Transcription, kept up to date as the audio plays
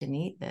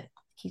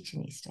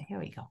Kitchenista. Here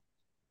we go.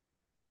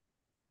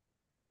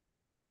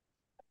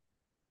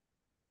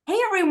 Hey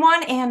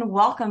everyone, and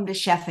welcome to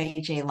Chef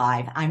AJ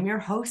Live. I'm your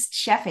host,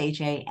 Chef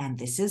AJ, and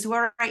this is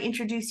where I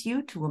introduce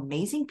you to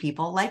amazing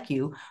people like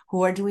you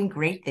who are doing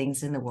great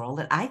things in the world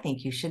that I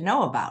think you should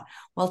know about.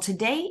 Well,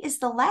 today is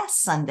the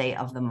last Sunday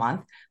of the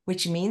month,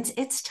 which means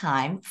it's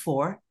time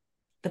for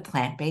the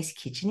plant-based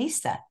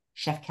Kitchenista,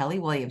 Chef Kelley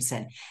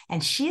Williamson.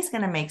 And she's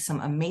going to make some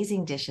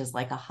amazing dishes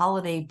like a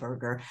holiday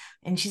burger.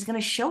 And she's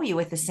going to show you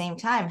at the same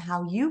time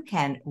how you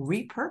can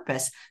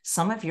repurpose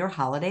some of your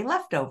holiday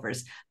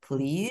leftovers.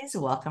 Please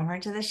welcome her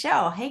to the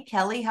show. Hey,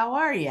 Kelley, how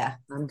are you?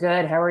 I'm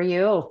good. How are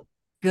you?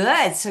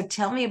 Good. So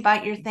tell me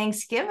about your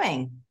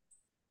Thanksgiving.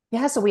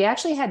 Yeah, so we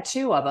actually had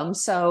two of them.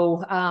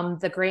 So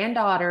the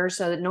granddaughter,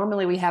 so that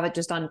normally we have it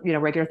just on,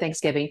 regular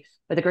Thanksgiving,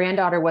 but the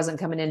granddaughter wasn't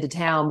coming into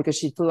town because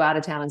she flew out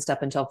of town and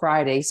stuff until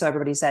Friday. So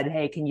everybody said,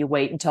 "Hey, can you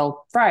wait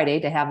until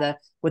Friday to have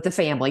with the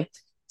family?"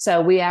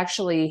 So we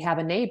actually have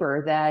a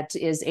neighbor that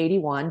is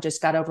 81,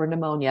 just got over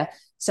pneumonia.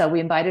 So we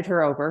invited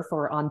her over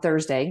for on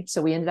Thursday.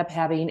 So we ended up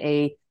having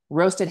a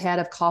roasted head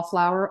of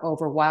cauliflower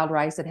over wild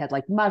rice that had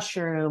like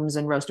mushrooms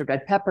and roasted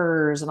red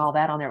peppers and all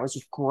that on there. It was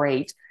just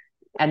great.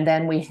 And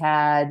then we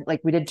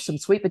did some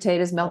sweet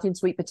potatoes, melting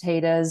sweet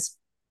potatoes.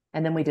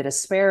 And then we did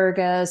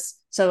asparagus.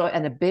 So,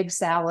 and a big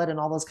salad and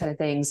all those kind of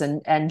things.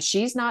 And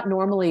she's not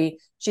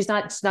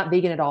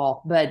vegan at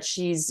all, but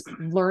she's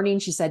learning.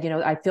 She said,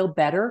 I feel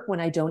better when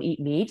I don't eat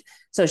meat.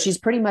 So she's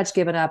pretty much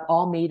given up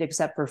all meat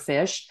except for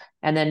fish.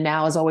 And then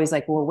now is always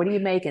like, well, what are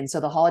you making? So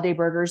the holiday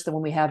burgers, then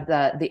when we have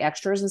the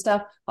extras and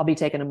stuff, I'll be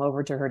taking them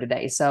over to her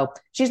today. So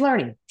she's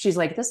learning. She's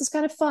like, this is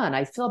kind of fun.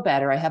 I feel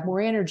better. I have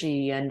more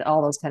energy and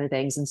all those kind of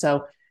things. And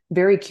so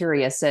very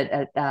curious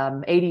at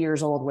 80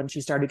 years old when she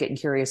started getting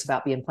curious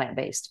about being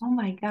plant-based. Oh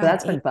my So God,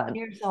 that's been 8 fun.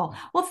 years old.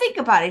 Well, think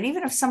about it.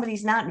 Even if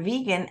somebody's not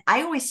vegan,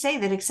 I always say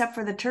that except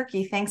for the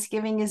turkey,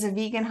 Thanksgiving is a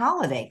vegan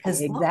holiday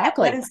because look at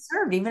what Exactly. is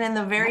served. Even in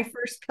the very Yep.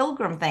 first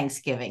Pilgrim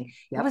Thanksgiving,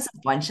 it Yep. was a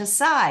bunch of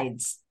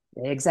sides.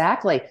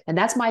 Exactly. And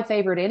that's my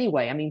favorite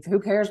anyway. I mean, who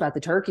cares about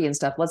the turkey and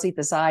stuff? Let's eat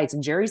the sides.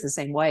 And Jerry's the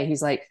same way.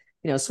 He's like,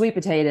 sweet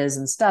potatoes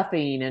and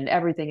stuffing and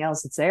everything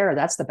else that's there.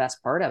 That's the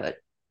best part of it.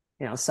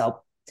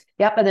 So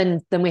yep.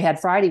 And then we had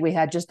Friday, we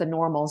had just the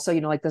normal. So,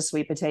 like the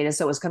sweet potatoes.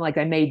 So it was kind of like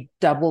I made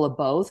double of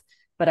both,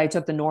 but I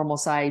took the normal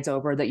sides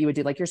over that you would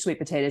do, like your sweet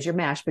potatoes, your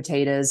mashed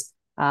potatoes,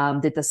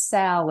 did the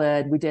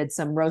salad. We did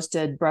some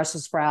roasted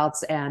Brussels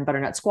sprouts and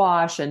butternut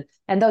squash and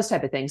those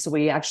type of things. So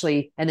we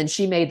actually, and then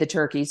she made the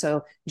turkey.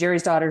 So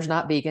Jerry's daughter's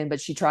not vegan, but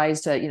she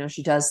tries to,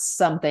 she does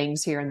some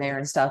things here and there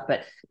and stuff,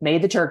 but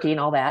made the turkey and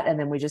all that. And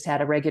then we just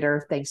had a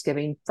regular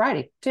Thanksgiving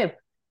Friday too.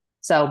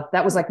 So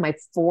that was like my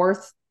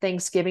fourth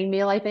Thanksgiving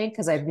meal, I think,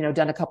 because I've,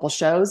 done a couple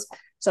shows.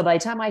 So by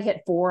the time I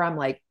hit four, I'm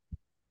like,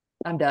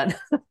 I'm done.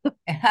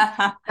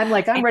 I'm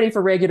like, I'm ready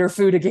for regular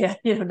food again,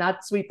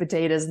 not sweet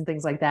potatoes and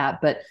things like that.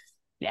 But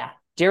yeah,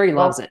 Jerry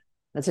loves Well, it.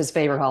 That's his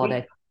favorite we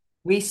holiday.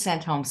 we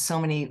sent home so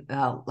many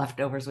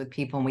leftovers with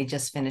people, and we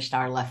just finished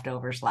our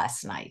leftovers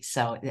last night.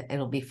 So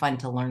it'll be fun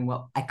to learn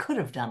what I could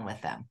have done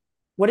with them.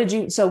 What did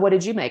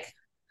you make?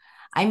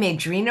 I made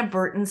Drina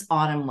Burton's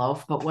autumn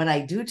loaf, but what I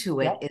do to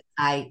it Yep.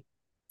 is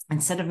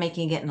instead of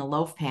making it in a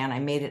loaf pan, I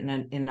made it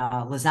in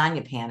a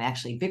lasagna pan,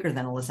 actually bigger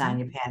than a Mhm.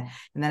 lasagna pan.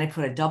 And then I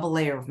put a double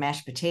layer of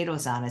mashed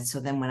potatoes on it. So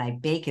then when I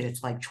bake it,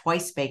 it's like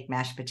twice baked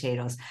mashed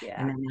potatoes. And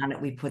Yeah. then on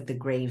it, we put the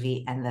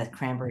gravy and the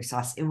cranberry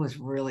sauce. It was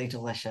really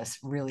delicious,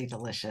 really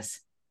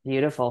delicious.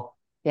 Beautiful.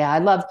 Yeah, I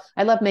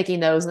love making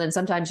those. And then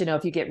sometimes,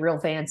 if you get real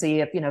fancy,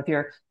 if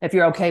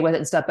you're okay with it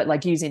and stuff, but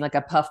like using like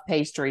a puff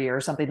pastry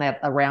or something that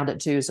around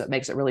it too, so it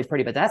makes it really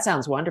pretty. But that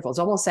sounds wonderful. It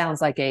almost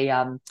sounds like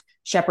a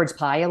shepherd's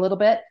pie a little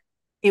bit.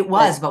 It But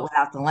was, but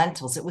without the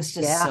lentils, it was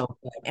just yeah. so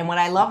good. And what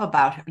I love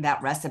about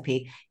that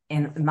recipe,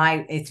 and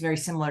it's very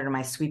similar to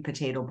my sweet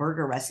potato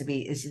burger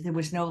recipe, is there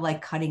was no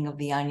like cutting of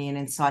the onion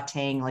and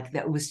sauteing. Like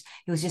that was,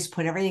 it was just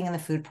put everything in the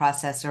food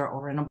processor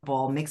or in a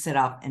bowl, mix it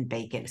up and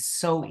bake it.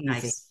 So easy.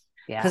 Nice.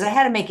 Yeah. Because I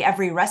had to make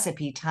every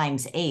recipe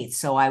times 8.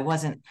 So I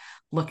was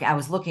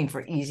looking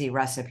for easy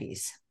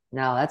recipes.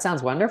 No, that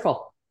sounds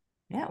wonderful.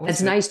 Yeah, it It's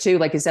was really nice too,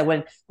 like you said,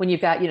 when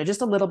you've got,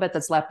 just a little bit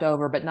that's left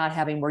over, but not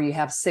having where you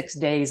have 6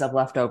 days of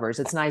leftovers.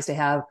 It's nice to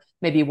have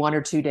maybe 1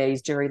 or 2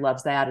 days. Jerry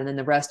loves that. And then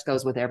the rest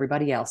goes with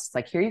everybody else. It's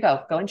like, here you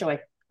go enjoy.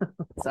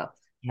 So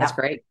that's yep.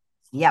 great.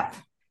 Yep.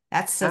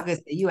 That's so Huh? good.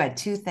 You had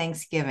 2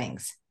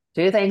 Thanksgivings.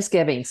 Two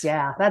Thanksgivings.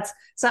 Yeah. That's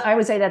so I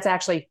would say that's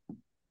actually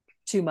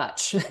too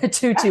much,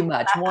 too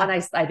much. One,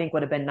 I think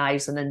would have been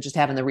nice. And then just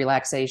having the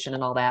relaxation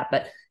and all that,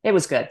 but it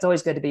was good. It's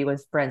always good to be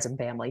with friends and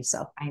family.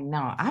 So I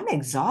know. I'm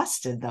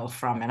exhausted though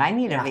from it. I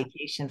need a yeah.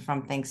 vacation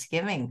from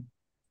Thanksgiving.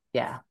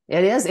 Yeah,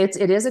 it is.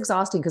 It is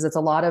exhausting because it's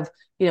a lot of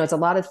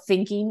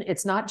thinking.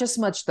 It's not just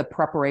much the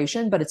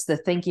preparation, but it's the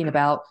thinking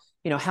about,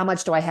 how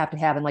much do I have to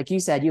have? And like you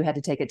said, you had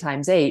to take it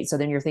times 8. So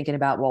then you're thinking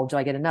about, well, do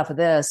I get enough of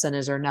this? And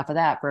is there enough of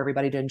that for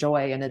everybody to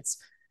enjoy? And it's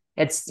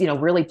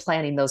really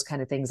planning those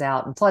kind of things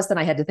out. And plus then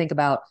I had to think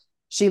about,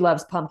 she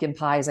loves pumpkin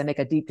pies. I make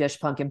a deep dish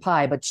pumpkin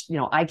pie, but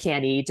I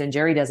can't eat, and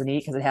Jerry doesn't eat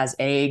because it has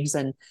eggs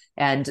and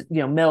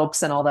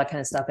milks and all that kind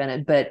of stuff in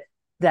it. But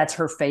that's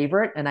her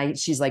favorite. And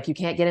she's like, you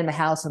can't get in the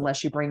house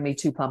unless you bring me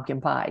 2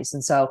 pumpkin pies.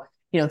 And so,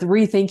 the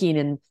rethinking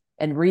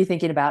and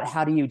rethinking about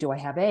do I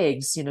have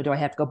eggs? Do I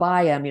have to go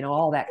buy them?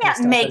 All that kind of Can't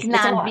stuff. make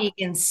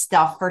non-vegan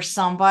stuff for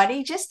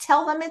somebody. Just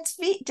tell them it's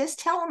just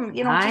tell them,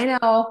 I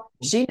know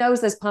she knows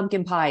this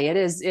pumpkin pie.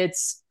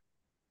 It's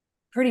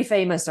pretty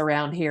famous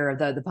around here.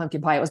 The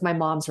pumpkin pie. It was my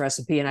mom's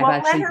recipe, and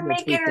I've actually let her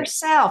make it tweaked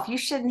herself. You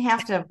shouldn't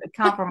have to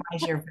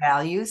compromise your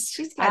values.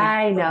 She's got.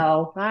 I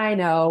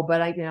know,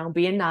 but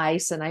being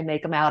nice, and I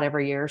make them out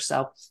every year.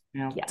 So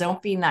yeah.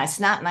 Don't be nice.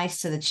 Not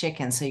nice to the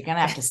chicken. So you're gonna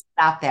have to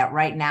stop that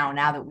right now.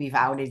 Now that we've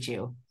outed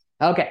you.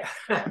 Okay,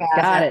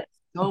 got it.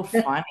 So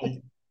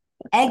funny.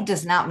 Egg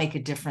does not make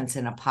a difference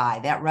in a pie.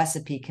 That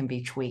recipe can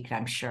be tweaked,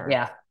 I'm sure.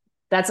 Yeah,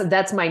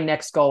 that's my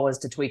next goal, is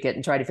to tweak it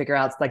and try to figure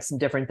out like some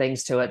different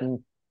things to it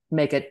and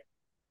make it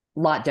a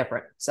lot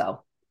different.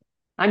 So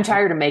I'm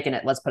tired of making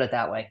it. Let's put it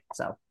that way.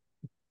 So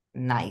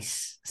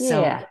nice.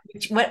 Yeah.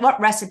 So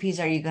what recipes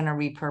are you going to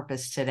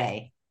repurpose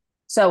today?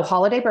 So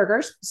holiday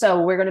burgers.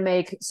 So we're going to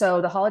make,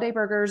 the holiday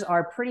burgers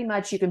are pretty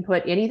much, you can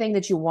put anything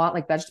that you want,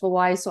 like vegetable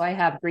wise. So I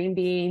have green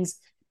beans,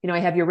 I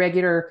have your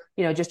regular,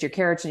 just your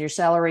carrots and your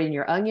celery and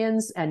your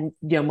onions. And,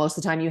 most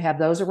of the time you have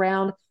those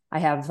around. I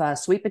have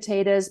sweet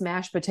potatoes,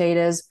 mashed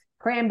potatoes,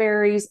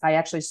 cranberries. I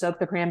actually soak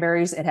the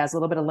cranberries. It has a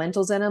little bit of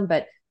lentils in them,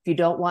 but if you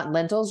don't want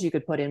lentils, you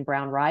could put in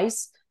brown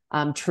rice.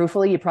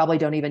 Truthfully, you probably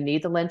don't even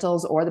need the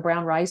lentils or the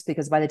brown rice,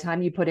 because by the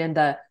time you put in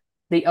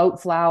the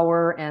oat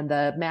flour and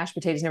the mashed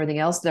potatoes and everything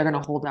else, they're going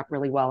to hold up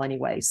really well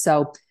anyway.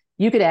 So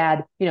you could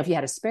add, if you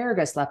had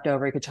asparagus left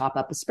over, you could chop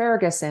up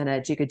asparagus in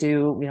it. You could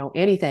do,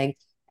 anything.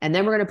 And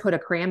then we're going to put a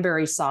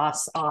cranberry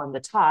sauce on the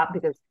top,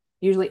 because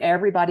usually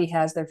everybody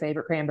has their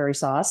favorite cranberry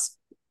sauce.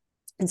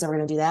 And so we're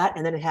going to do that.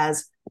 And then it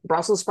has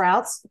Brussels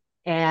sprouts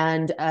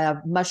and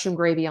mushroom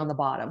gravy on the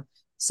bottom.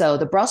 So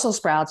the Brussels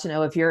sprouts,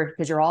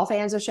 because you're all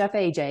fans of Chef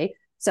AJ.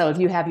 So if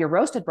you have your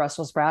roasted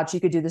Brussels sprouts, you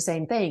could do the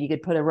same thing. You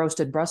could put a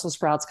roasted Brussels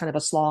sprouts, kind of a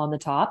slaw on the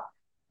top,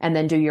 and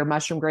then do your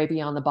mushroom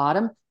gravy on the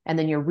bottom. And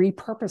then you're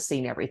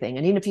repurposing everything.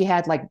 And even if you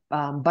had like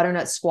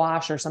butternut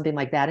squash or something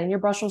like that in your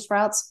Brussels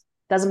sprouts,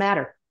 doesn't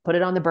matter. Put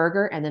it on the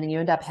burger. And then you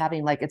end up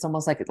having it's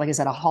almost like I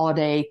said, a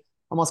holiday,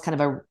 almost kind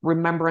of a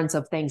remembrance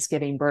of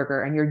Thanksgiving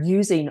burger. And you're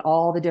using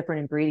all the different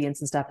ingredients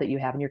and stuff that you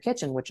have in your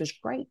kitchen, which is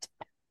great.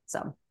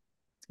 So,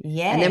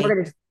 yay. And then we're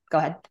going to go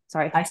ahead.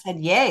 Sorry. I said,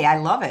 yay. I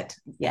love it.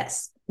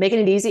 Yes. Making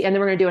it easy. And then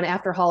we're going to do an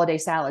after holiday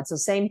salad. So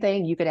same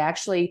thing. You could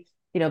actually,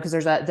 because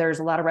there's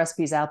a lot of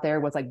recipes out there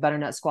with like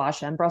butternut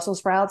squash and Brussels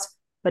sprouts.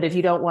 But if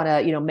you don't want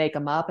to, make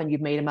them up and you've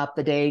made them up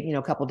the day,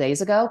 a couple of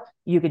days ago,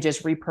 you could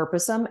just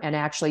repurpose them. And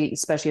actually,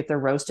 especially if they're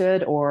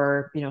roasted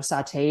or,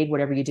 sauteed,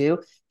 whatever you do,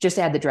 just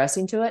add the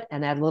dressing to it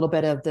and add a little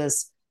bit of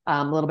this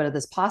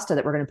pasta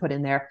that we're going to put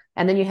in there.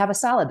 And then you have a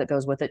salad that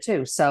goes with it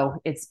too. So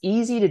it's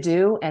easy to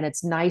do. And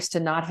it's nice to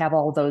not have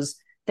all those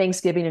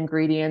Thanksgiving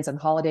ingredients and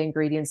holiday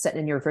ingredients sitting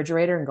in your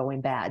refrigerator and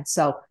going bad.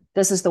 So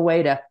this is the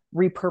way to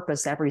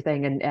repurpose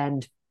everything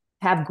and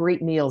have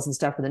great meals and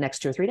stuff for the next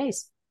 2 or 3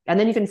 days. And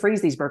then you can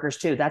freeze these burgers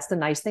too. That's the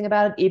nice thing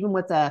about it. Even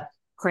with the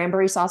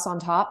cranberry sauce on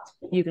top,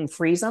 you can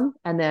freeze them.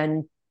 And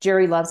then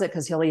Jerry loves it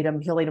because he'll eat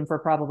them for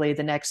probably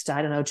the next,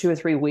 2 or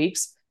 3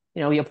 weeks.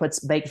 You'll put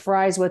baked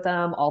fries with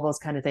them, all those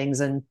kind of things,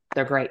 and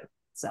they're great.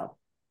 So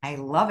I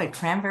love it.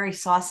 Cranberry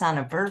sauce on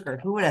a burger.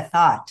 Who would have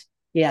thought?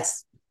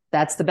 Yes.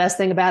 That's the best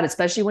thing about it,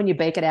 especially when you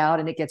bake it out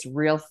and it gets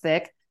real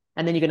thick,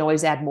 and then you can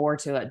always add more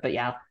to it. But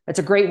yeah, it's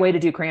a great way to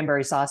do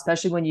cranberry sauce,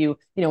 especially when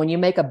when you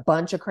make a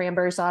bunch of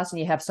cranberry sauce and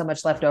you have so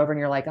much left over and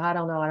you're like, I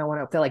don't know, I don't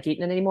want to feel like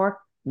eating it anymore.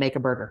 Make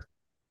a burger.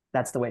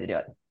 That's the way to do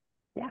it.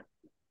 Yeah.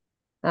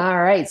 All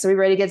right. So we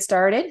ready to get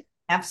started?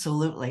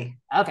 Absolutely.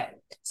 Okay.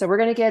 So we're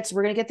going to get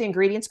the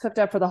ingredients cooked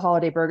up for the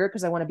holiday burger,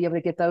 because I want to be able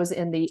to get those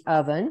in the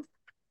oven.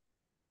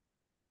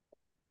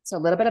 So a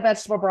little bit of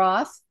vegetable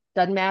broth,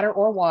 doesn't matter,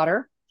 or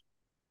water,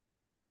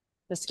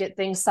 just to get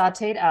things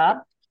sauteed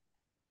up.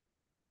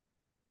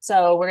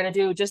 So we're going to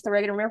do just the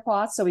regular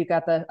mirepoix. So we've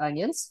got the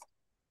onions.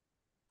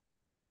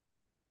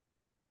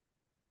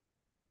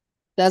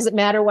 Doesn't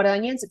matter what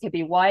onions. It could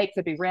be white,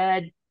 could be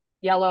red,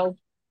 yellow.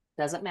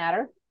 Doesn't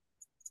matter.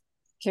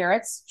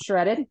 Carrots,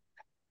 shredded.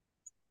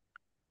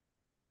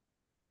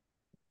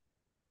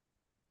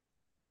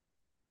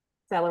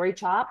 Celery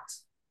chopped.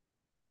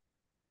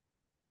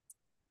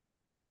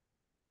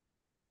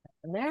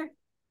 In there.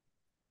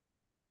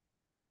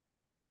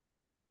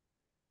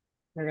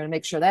 We're going to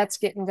make sure that's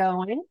getting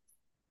going.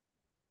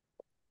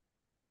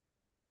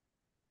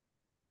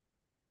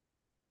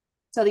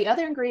 So the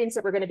other ingredients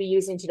that we're going to be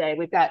using today,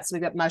 we've got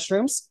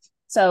mushrooms.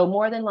 So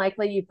more than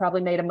likely, you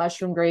probably made a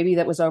mushroom gravy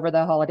that was over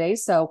the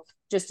holidays. So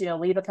just,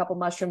 leave a couple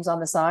mushrooms on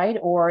the side,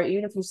 or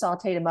even if you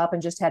sauteed them up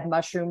and just had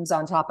mushrooms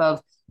on top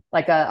of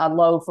like a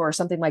loaf or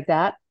something like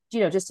that,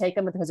 just take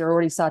them because they're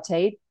already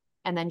sauteed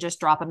and then just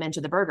drop them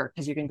into the burger,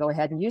 because you can go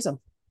ahead and use them.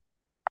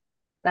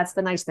 That's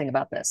the nice thing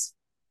about this.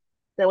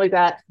 Then we've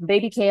got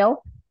baby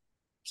kale.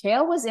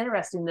 Kale was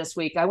interesting this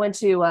week. I went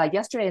to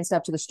yesterday and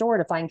stuff to the store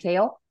to find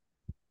kale.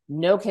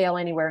 No kale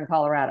anywhere in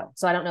Colorado.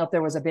 So I don't know if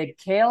there was a big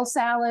kale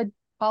salad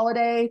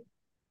holiday,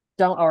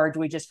 or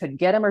we just couldn't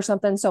get them or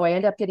something. So I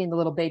end up getting the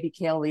little baby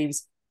kale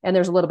leaves, and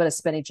there's a little bit of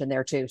spinach in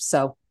there too.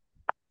 So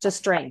just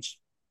strange.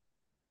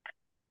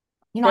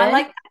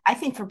 Then, I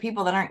think for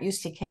people that aren't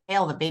used to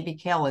kale, the baby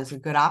kale is a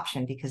good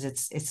option because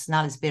it's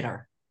not as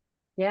bitter.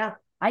 Yeah,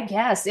 I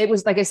guess it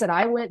was, like I said,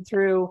 I went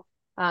through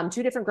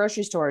two different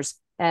grocery stores,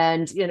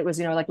 and it was,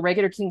 like the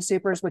regular King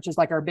Supers, which is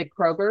like our big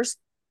Kroger's.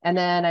 And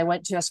then I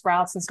went to a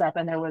Sprouts and stuff,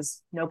 and there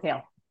was no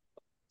kale.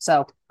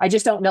 So I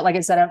just don't know. Like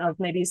I said, I don't know if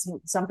maybe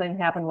something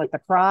happened with the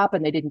crop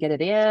and they didn't get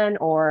it in,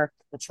 or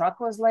the truck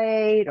was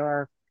late,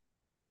 or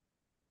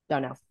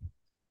don't know.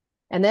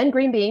 And then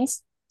green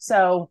beans.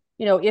 So,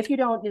 if you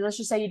don't, let's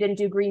just say you didn't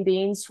do green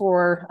beans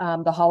for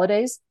the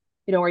holidays,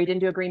 or you didn't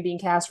do a green bean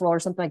casserole or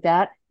something like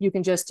that, you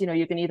can just,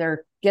 you can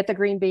either get the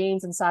green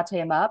beans and saute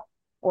them up,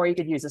 or you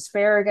could use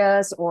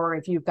asparagus, or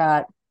if you've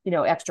got,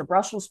 extra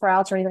Brussels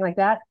sprouts or anything like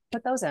that,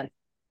 put those in.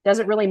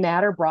 Doesn't really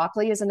matter.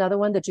 Broccoli is another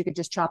one that you could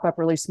just chop up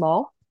really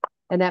small,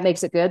 and that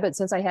makes it good. But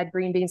since I had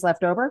green beans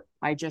left over,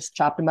 I just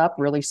chopped them up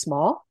really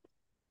small.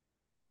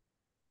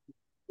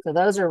 So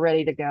those are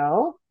ready to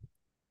go.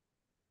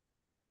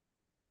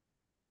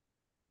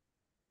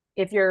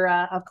 If your,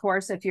 of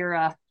course, if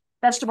your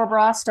vegetable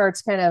broth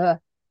starts kind of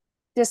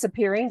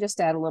disappearing, just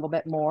add a little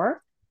bit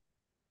more.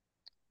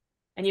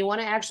 And you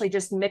want to actually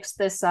just mix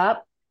this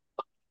up.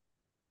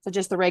 So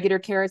just the regular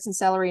carrots and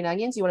celery and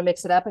onions, you want to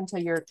mix it up until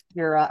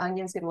your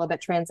onions get a little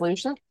bit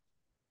translucent,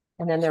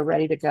 and then they're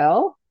ready to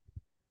go.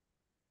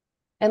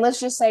 And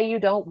let's just say you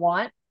don't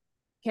want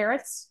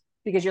carrots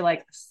because you're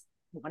like,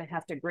 I want to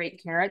have to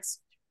grate carrots.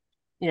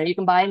 You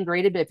can buy them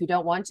grated, but if you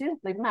don't want to,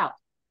 leave them out.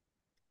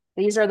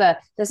 This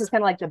is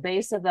kind of like the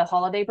base of the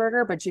holiday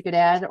burger, but you could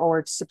add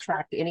or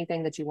subtract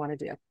anything that you want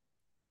to do.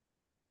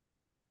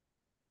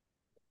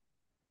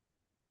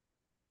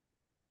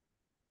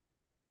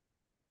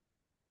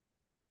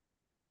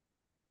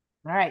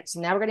 All right, so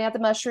now we're going to add the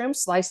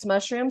mushrooms, sliced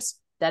mushrooms.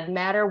 Doesn't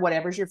matter,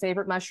 whatever's your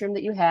favorite mushroom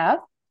that you have.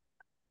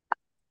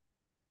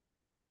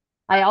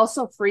 I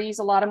also freeze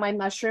a lot of my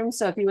mushrooms,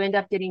 so if you end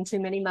up getting too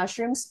many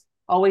mushrooms,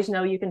 always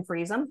know you can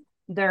freeze them.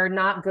 They're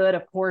not good,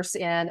 of course,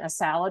 in a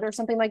salad or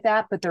something like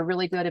that, but they're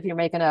really good if you're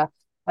making a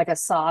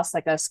sauce,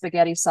 like a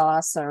spaghetti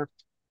sauce. Or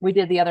we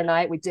did the other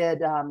night, we did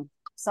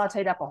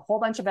sauteed up a whole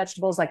bunch of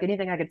vegetables, like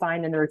anything I could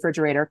find in the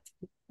refrigerator.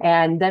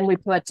 And then we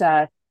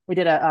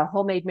did a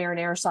homemade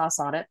marinara sauce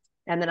on it.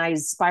 And then I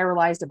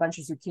spiralized a bunch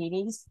of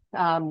zucchinis.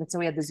 So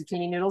we had the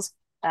zucchini noodles.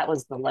 That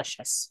was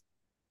delicious.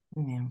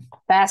 Yeah.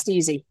 Fast,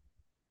 easy.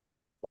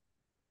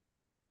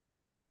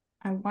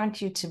 I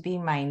want you to be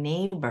my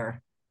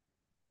neighbor.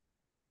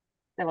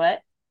 The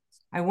what?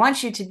 I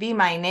want you to be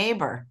my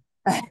neighbor.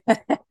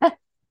 Then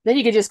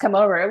you could just come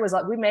over.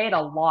 We made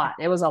a lot.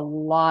 It was a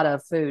lot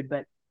of food,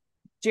 but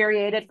Jerry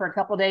ate it for a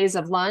couple of days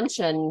of lunch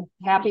and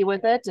happy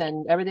with it,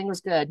 and everything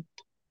was good.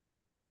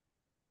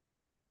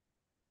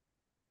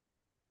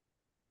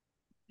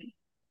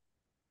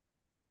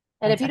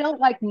 And if you don't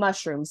like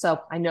mushrooms,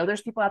 so I know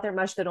there's people out there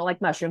that don't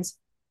like mushrooms.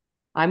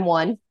 I'm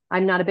one.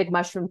 I'm not a big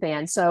mushroom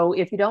fan. So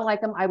if you don't like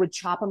them, I would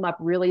chop them up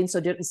really. And so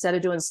instead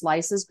of doing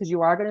slices, because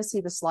you are going to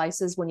see the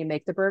slices when you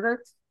make the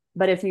burger.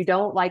 But if you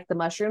don't like the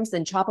mushrooms,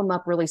 then chop them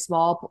up really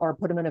small or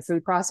put them in a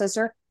food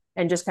processor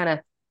and just kind of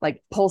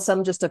like pulse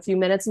them just a few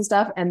minutes and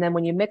stuff. And then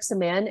when you mix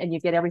them in and you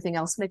get everything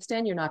else mixed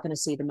in, you're not going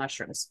to see the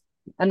mushrooms.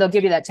 And they'll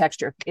give you that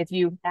texture. If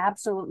you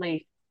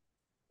absolutely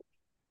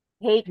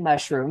hate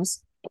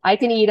mushrooms, I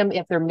can eat them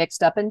if they're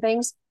mixed up in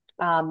things.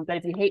 But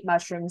if you hate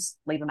mushrooms,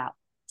 leave them out.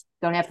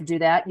 Don't have to do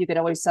that. You could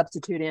always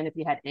substitute in if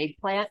you had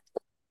eggplant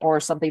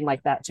or something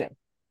like that too.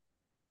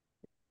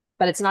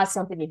 But it's not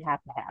something you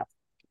have to have.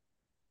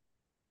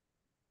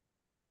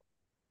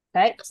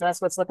 Okay, so that's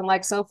what it's looking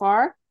like so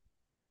far.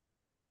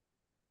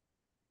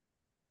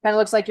 Kind of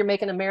looks like you're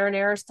making a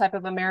marinara type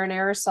of a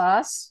marinara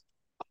sauce.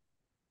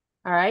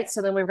 All right,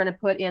 so then we're going to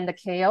put in the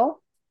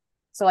kale.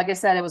 So like I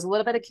said, it was a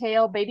little bit of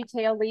kale, baby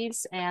kale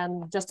leaves,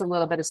 and just a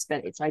little bit of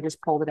spinach. I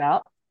just pulled it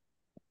out.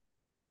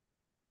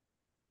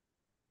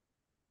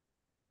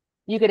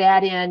 You could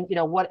add in,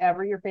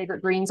 whatever your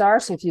favorite greens are.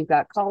 So if you've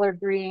got collard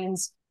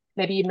greens,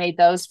 maybe you made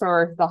those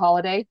for the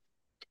holiday,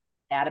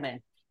 add them in.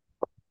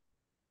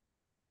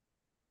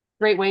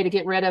 Great way to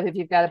get rid of if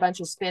you've got a bunch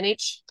of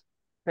spinach.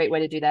 Great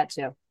way to do that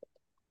too.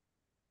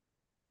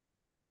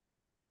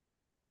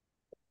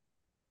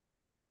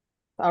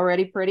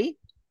 Already pretty.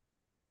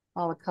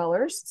 All the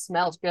colors.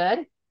 Smells good.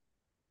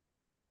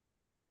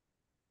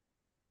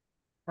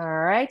 All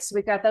right, so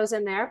we've got those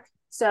in there.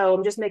 So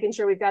I'm just making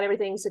sure we've got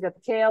everything. So we've got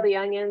the kale, the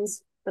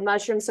onions, the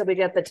mushrooms. So we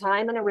got the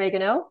thyme and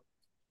oregano.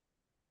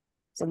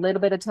 It's a little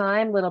bit of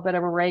thyme, a little bit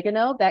of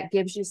oregano. That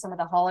gives you some of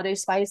the holiday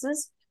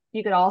spices.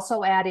 You could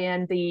also add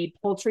in the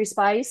poultry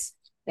spice.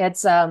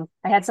 It's I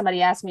had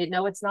somebody ask me,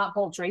 no, it's not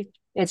poultry.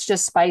 It's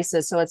just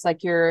spices. So it's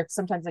like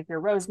sometimes like your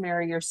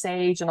rosemary, your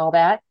sage and all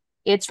that.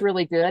 It's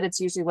really good.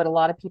 It's usually what a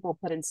lot of people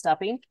put in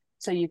stuffing.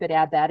 So you could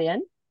add that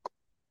in.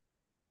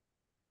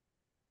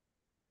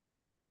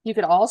 You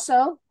could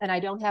also, and I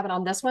don't have it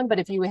on this one, but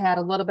if you had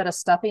a little bit of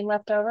stuffing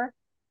left over,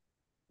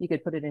 you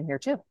could put it in here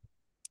too.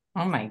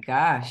 Oh my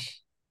gosh.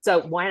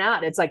 So why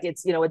not? It's like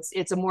it's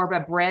a more of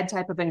a bread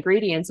type of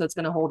ingredient, so it's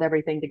going to hold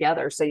everything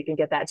together. So you can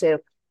get that too.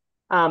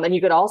 And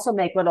you could also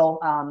make little.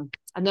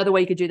 Another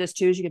way you could do this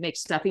too is you could make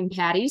stuffing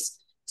patties.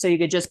 So you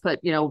could just put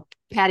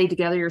patty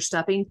together your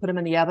stuffing, put them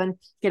in the oven,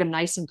 get them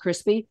nice and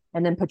crispy,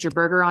 and then put your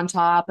burger on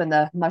top and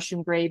the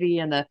mushroom gravy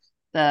and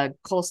the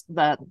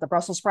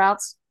Brussels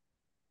sprouts.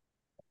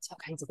 There's all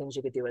kinds of things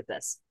you could do with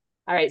this.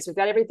 All right, so we've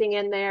got everything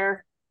in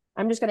there.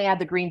 I'm just going to add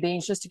the green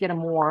beans just to get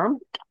them warm.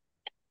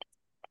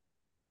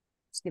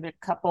 Just give it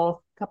a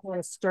couple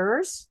of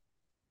stirs.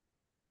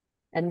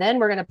 And then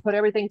we're going to put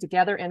everything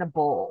together in a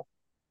bowl.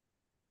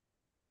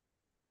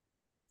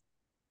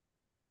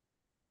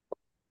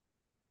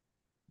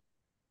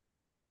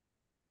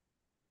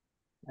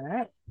 All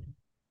right.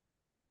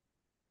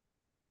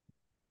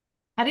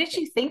 How did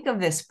you think of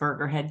this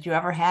burger? Had you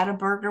ever had a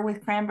burger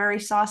with cranberry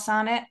sauce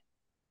on it?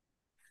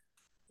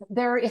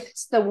 The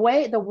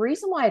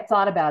reason why I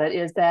thought about it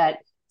is that,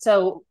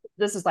 so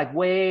this is like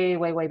way,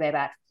 way, way, way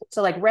back.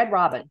 So like Red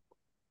Robin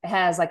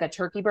has like a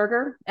turkey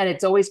burger, and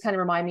it's always kind of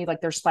remind me of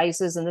like their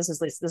spices. And this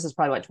is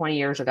probably what, 20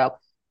 years ago.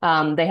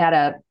 They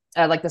had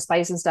like the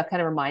spice and stuff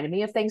kind of reminded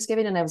me of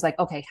Thanksgiving. And I was like,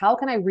 okay, how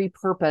can I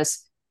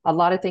repurpose a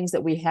lot of things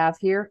that we have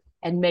here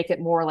and make it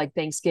more like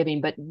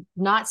Thanksgiving, but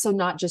not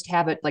just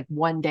have it like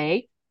one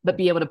day, but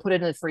be able to put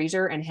it in the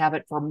freezer and have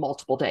it for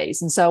multiple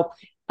days. And so,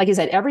 like I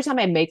said, every time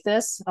I make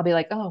this, I'll be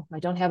like, oh, I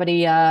don't have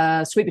any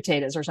sweet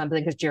potatoes or something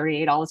because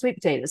Jerry ate all the sweet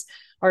potatoes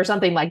or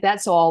something like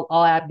that. So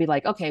I'll be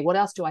like, okay, what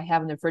else do I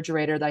have in the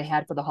refrigerator that I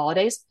had for the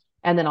holidays?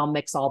 And then I'll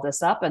mix all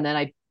this up, and then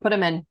I put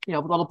them in,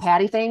 little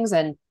patty things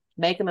and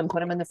make them and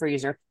put them in the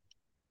freezer.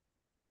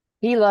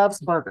 He loves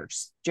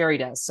burgers. Jerry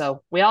does.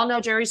 So we all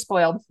know Jerry's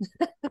spoiled.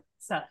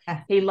 So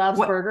he loves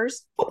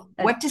burgers.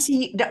 What does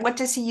he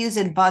use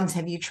in buns?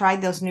 Have you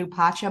tried those new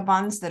pacha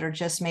buns that are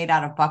just made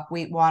out of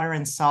buckwheat water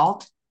and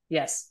salt?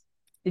 Yes.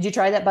 Did you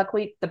try the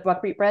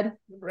buckwheat bread?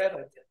 Bread, I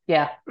did.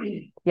 Yeah.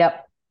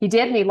 Yep. He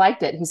did, and he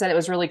liked it. He said it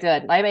was really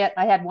good. I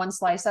had one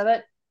slice of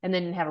it and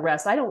then didn't have a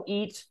rest. I don't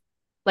eat,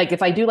 like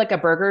if I do like a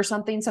burger or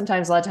something, a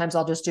lot of times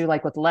I'll just do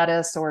like with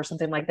lettuce or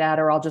something like that,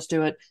 or I'll just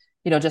do it,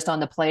 just on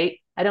the plate.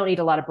 I don't eat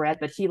a lot of bread,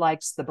 but he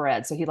likes the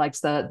bread. So he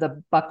likes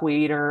the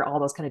buckwheat or all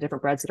those kind of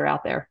different breads that are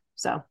out there.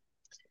 So,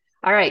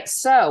 all right.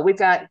 So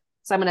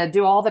I'm going to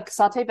do all the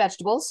sauteed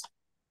vegetables.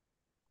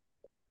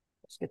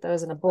 Let's get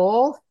those in a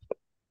bowl.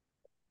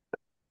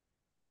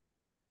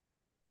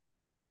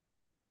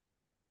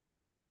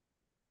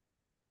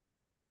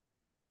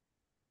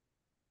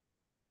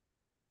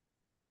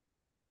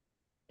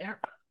 There.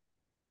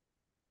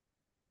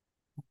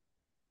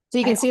 So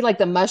you can see like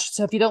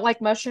so if you don't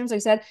like mushrooms, like I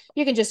said,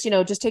 you can just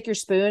take your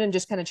spoon and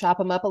just kind of chop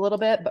them up a little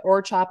bit,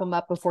 or chop them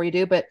up before you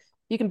do, but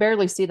you can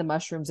barely see the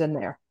mushrooms in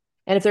there.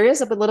 And if there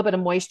is a little bit of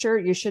moisture,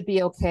 you should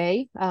be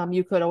okay.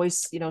 You could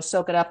always,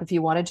 soak it up if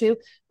you wanted to,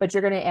 but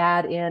you're going to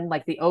add in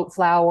like the oat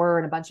flour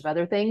and a bunch of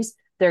other things.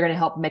 They're going to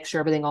help make sure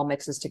everything all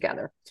mixes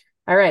together.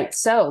 All right.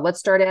 So let's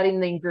start adding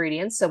the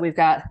ingredients. So we've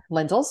got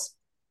lentils.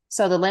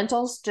 So the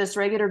lentils, just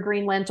regular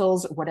green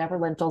lentils, whatever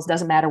lentils,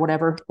 doesn't matter,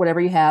 whatever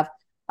you have.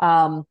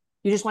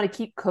 You just want to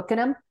keep cooking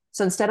them.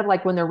 So instead of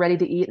like when they're ready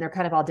to eat and they're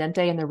kind of al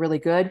dente and they're really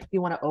good, you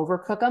want to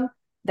overcook them.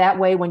 That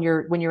way, when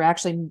you're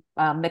actually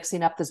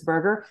mixing up this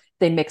burger,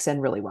 they mix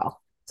in really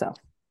well. So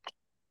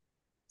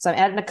I'm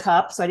adding a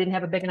cup. So I didn't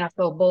have a big enough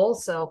little bowl.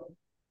 So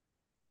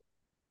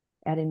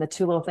adding the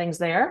two little things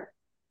there.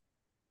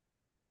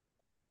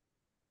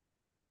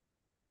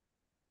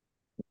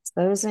 Mix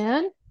those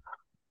in.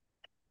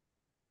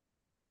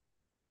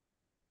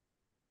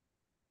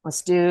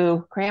 Let's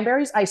do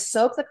cranberries. I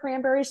soak the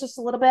cranberries just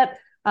a little bit.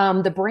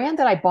 The brand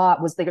that I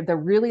bought was they're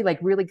really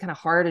kind of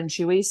hard and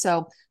chewy.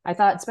 So I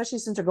thought, especially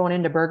since they're going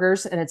into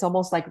burgers and it's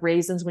almost like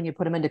raisins when you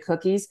put them into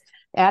cookies,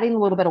 adding a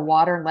little bit of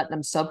water and letting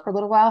them soak for a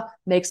little while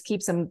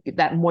keeps them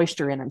that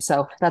moisture in them.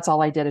 So that's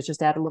all I did, is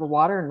just add a little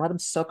water and let them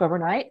soak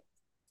overnight.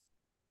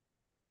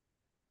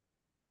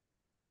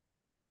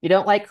 You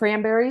don't like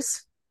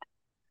cranberries?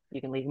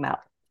 You can leave them out.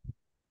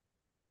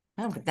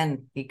 No, but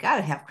then you got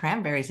to have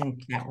cranberries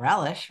in that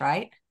relish,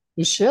 right?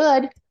 You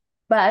should,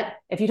 but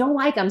if you don't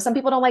like them, some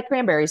people don't like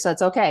cranberries, so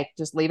it's okay.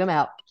 Just leave them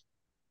out.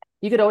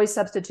 You could always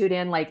substitute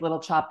in like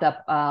little chopped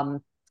up, a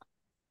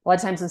lot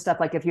of times and stuff,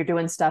 like if you're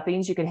doing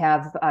stuffings, you could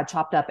have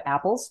chopped up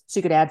apples. So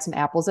you could add some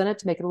apples in it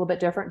to make it a little bit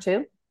different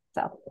too.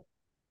 So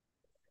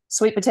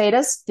sweet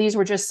potatoes, these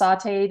were just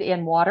sauteed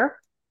in water.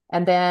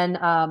 And then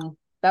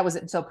that was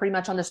it. So pretty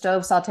much on the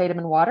stove, sauteed them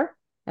in water.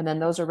 And then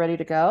those are ready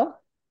to go.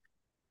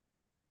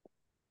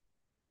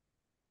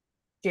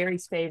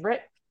 Jerry's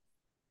favorite,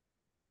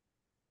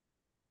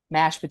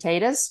 mashed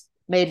potatoes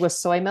made with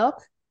soy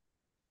milk.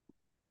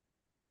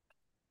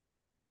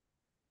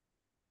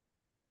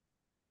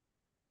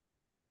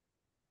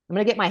 I'm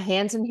going to get my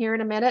hands in here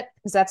in a minute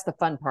because that's the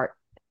fun part.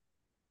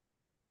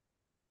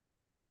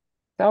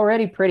 It's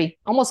already pretty.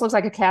 Almost looks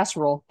like a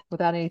casserole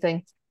without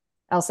anything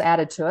else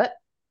added to it.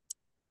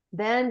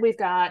 Then we've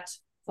got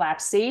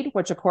flaxseed,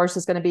 which of course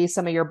is going to be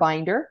some of your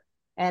binder.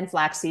 And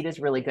flaxseed is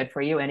really good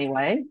for you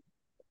anyway.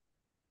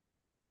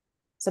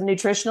 Some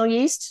nutritional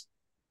yeast.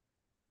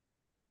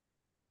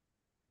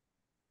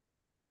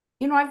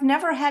 I've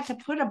never had to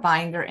put a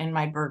binder in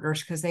my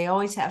burgers because they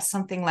always have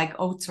something like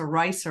oats or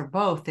rice or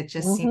both. It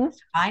just seems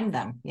to bind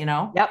them,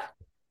 Yep.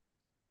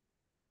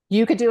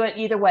 You could do it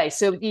either way.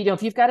 So,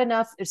 if you've got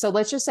enough, so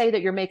let's just say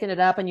that you're making it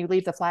up and you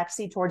leave the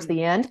flaxseed towards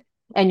the end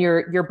and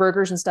your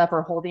burgers and stuff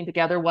are holding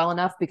together well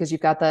enough because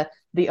you've got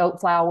the oat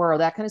flour or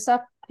that kind of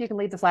stuff, you can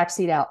leave the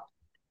flaxseed out.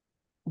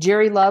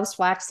 Jerry loves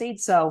flaxseed,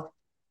 so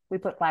we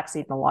put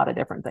flaxseed in a lot of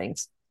different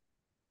things.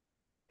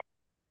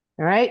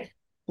 All right.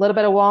 A little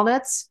bit of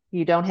walnuts.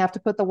 You don't have to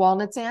put the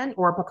walnuts in,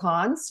 or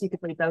pecans. You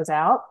could leave those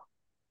out.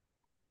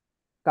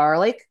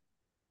 Garlic.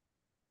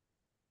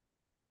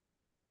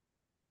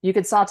 You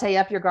could saute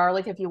up your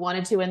garlic if you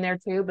wanted to in there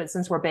too, but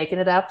since we're baking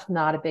it up,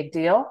 not a big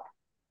deal.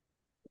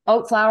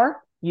 Oat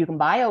flour. You can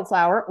buy oat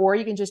flour, or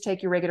you can just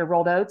take your regular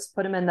rolled oats,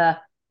 put them in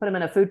a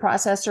food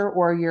processor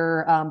or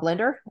your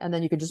blender, and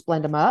then you can just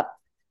blend them up.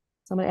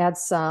 So I'm going to add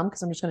some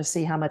because I'm just going to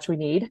see how much we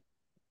need.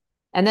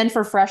 And then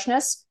for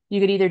freshness, you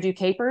could either do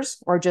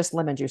capers or just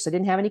lemon juice. I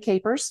didn't have any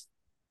capers,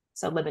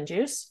 so lemon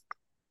juice.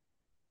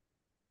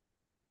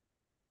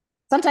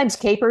 Sometimes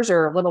capers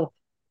are a little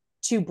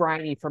too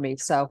briny for me,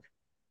 so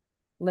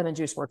lemon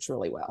juice works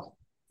really well.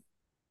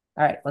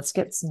 All right, let's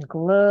get some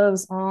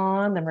gloves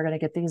on. Then we're going to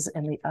get these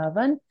in the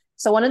oven.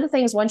 So one of the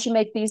things, once you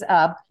make these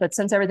up, but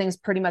since everything's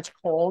pretty much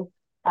cold,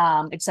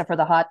 except for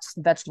the hot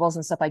vegetables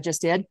and stuff I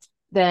just did,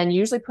 then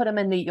usually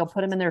you'll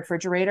put them in the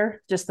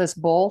refrigerator, just this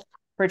bowl,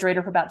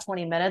 refrigerator for about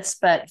 20 minutes,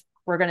 but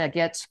we're going to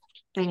get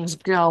things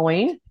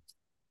going.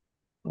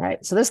 All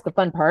right, so this is the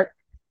fun part.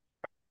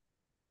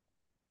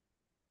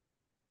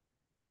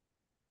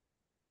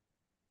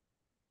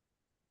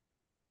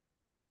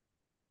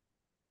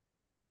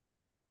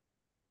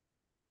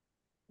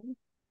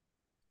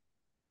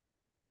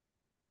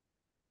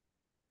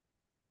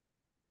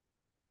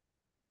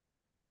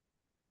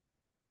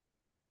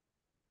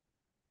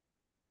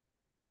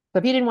 So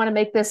if you didn't want to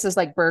make this as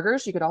like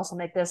burgers, you could also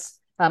make this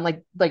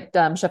like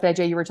Chef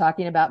AJ, you were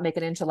talking about, make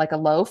it into like a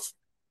loaf.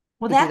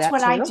 Well, that's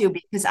what I do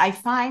because I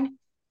find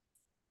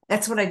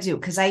that's what I do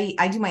because I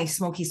do my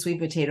smoky sweet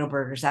potato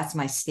burgers. That's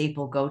my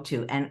staple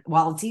go-to. And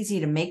while it's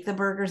easy to make the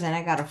burgers, and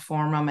I got to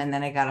form them and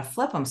then I got to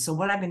flip them. So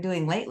what I've been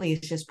doing lately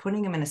is just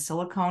putting them in a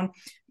silicone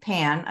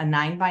pan, a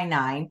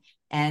 9x9,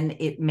 and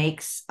it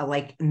makes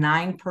like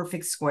 9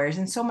 perfect squares.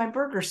 And so my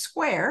burger's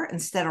square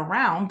instead of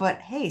round, but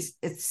hey,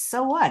 it's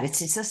so what? It's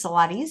just a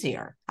lot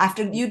easier.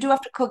 You do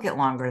have to cook it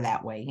longer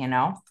that way,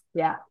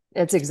 Yeah,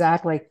 it's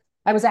exactly.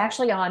 I was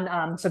actually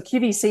on so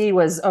QVC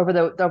was over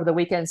the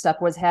weekend stuff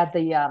had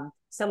the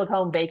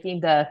silicone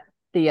baking, the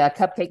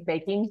cupcake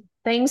baking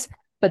things,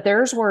 but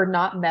theirs were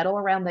not metal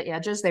around the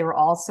edges. They were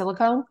all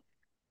silicone.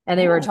 And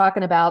they were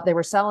talking about, they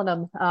were selling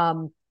them.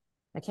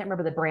 I can't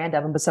remember the brand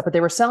of them, but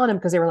they were selling them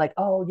because they were like,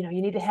 oh,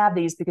 you need to have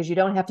these because you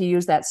don't have to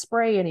use that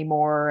spray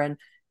anymore. And,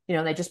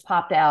 they just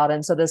popped out.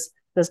 And so this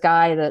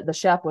guy, the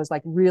chef, was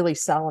like really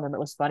selling them. It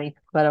was funny,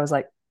 but I was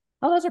like,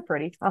 oh, those are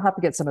pretty. I'll have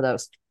to get some of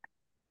those.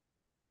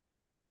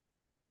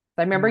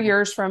 I remember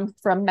yours from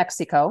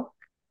Mexico.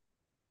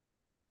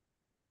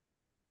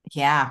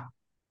 Yeah.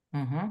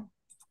 So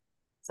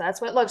that's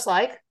what it looks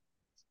like.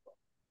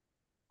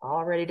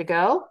 All ready to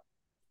go.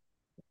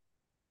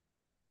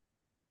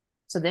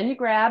 So then you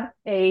grab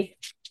a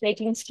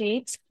baking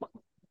sheet,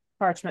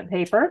 parchment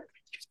paper.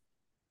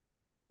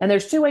 And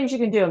there's 2 ways you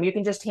can do them. You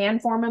can just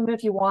hand form them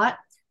if you want,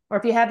 or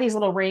if you have these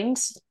little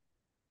rings,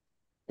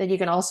 then you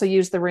can also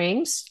use the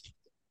rings.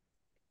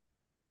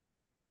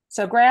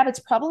 So it's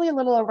probably a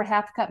little over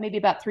half a cup, maybe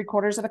about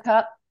 3/4 of a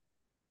cup.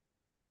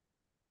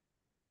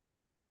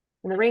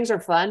 And the rings are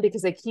fun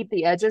because they keep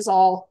the edges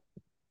all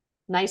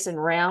nice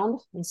and round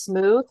and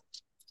smooth.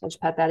 So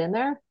just put that in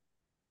there.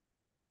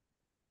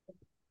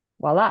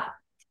 Voila.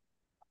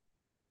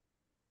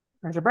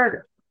 There's your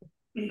burger.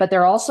 But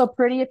they're also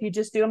pretty if you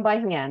just do them by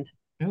hand.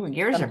 Ooh,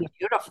 yours are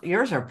beautiful.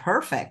 Yours are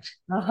perfect.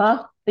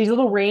 These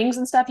little rings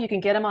and stuff, you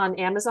can get them on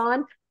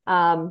Amazon.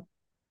 A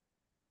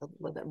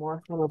little bit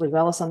more, a little bit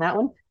jealous on that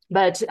one.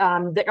 But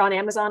they're on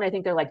Amazon. I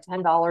think they're like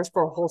 $10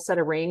 for a whole set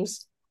of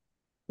rings.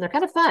 They're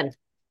kind of fun.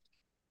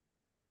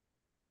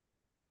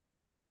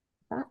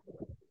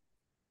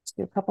 Let's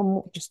do a couple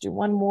more. Just do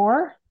one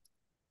more,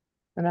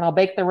 and then I'll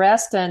bake the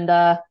rest. And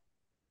I'll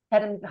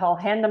head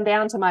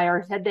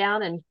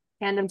down and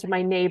hand them to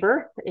my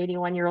neighbor, the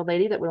 81-year-old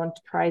lady that we want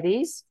to try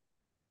these.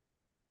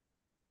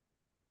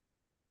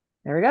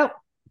 There we go.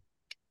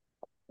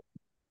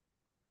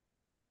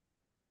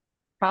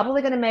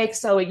 Probably going to make,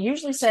 so it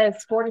usually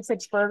says 4 to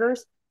 6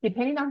 burgers.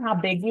 Depending on how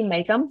big you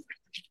make them,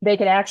 they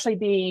could actually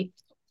be,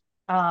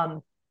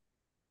 they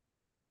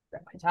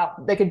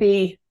could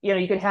be,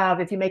 you could have,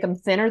 if you make them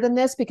thinner than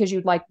this, because you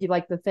like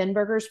the thin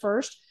burgers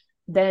first,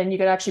 then you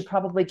could actually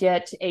probably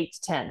get 8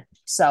 to 10.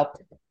 So,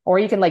 or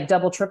you can like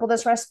double, triple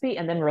this recipe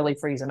and then really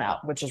freeze them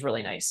out, which is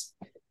really nice.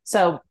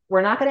 So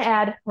we're not going to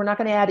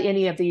add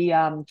any of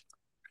the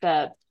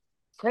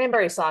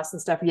cranberry sauce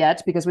and stuff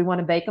yet because we want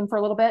to bake them for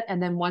a little bit.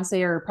 And then once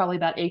they are probably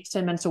about 8 to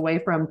 10 minutes away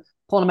from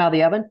pulling them out of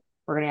the oven,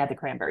 we're going to add the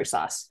cranberry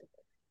sauce.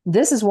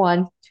 This is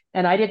one,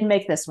 and I didn't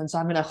make this one, so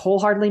I'm going to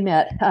wholeheartedly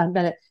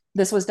admit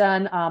this was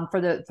done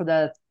for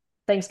the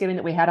Thanksgiving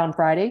that we had on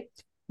Friday.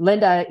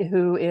 Linda,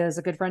 who is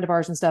a good friend of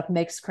ours and stuff,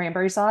 makes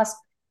cranberry sauce,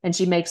 and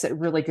she makes it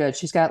really good.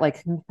 She's got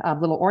like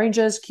little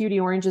oranges,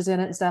 cutie oranges in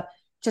it and stuff,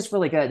 just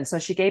really good. And so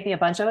she gave me a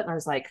bunch of it, and I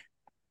was like,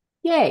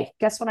 "Yay!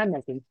 Guess what I'm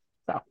making?"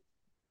 So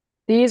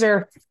these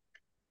are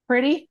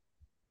pretty,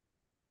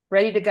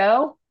 ready to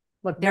go.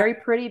 Look very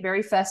pretty,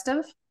 very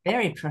festive,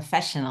 very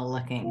professional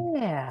looking.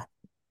 Yeah.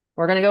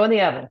 We're going to go in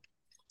the oven.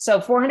 So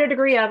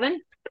 400-degree oven.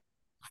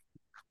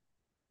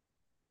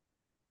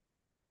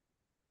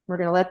 We're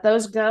going to let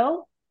those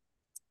go.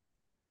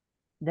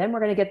 Then we're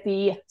going to get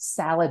the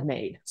salad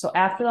made. So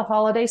after the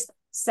holiday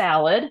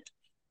salad,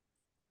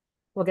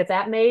 we'll get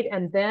that made.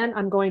 And then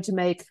I'm going to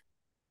make,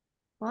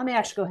 well, let me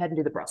actually go ahead and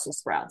do the Brussels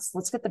sprouts.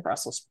 Let's get the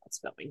Brussels sprouts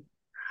going.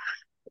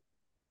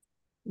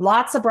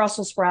 Lots of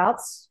Brussels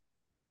sprouts.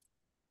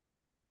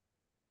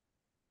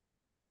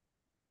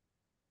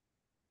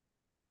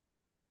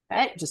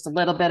 Okay, just a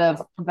little bit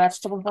of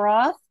vegetable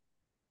broth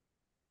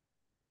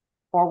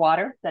or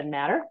water, doesn't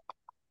matter.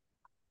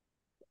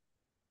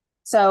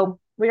 So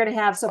we're going to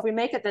have, so if we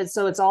make it,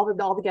 so it's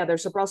all together.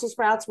 So Brussels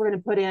sprouts, we're going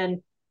to put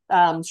in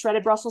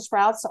shredded Brussels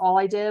sprouts. All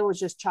I did was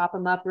just chop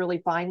them up really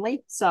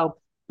finely. So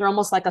they're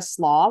almost like a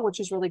slaw, which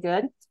is really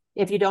good.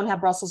 If you don't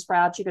have Brussels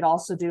sprouts, you could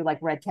also do like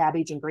red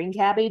cabbage and green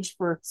cabbage.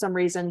 For some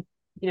reason,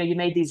 you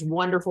made these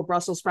wonderful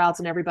Brussels sprouts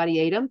and everybody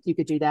ate them. You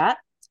could do that.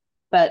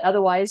 But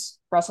otherwise,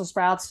 Brussels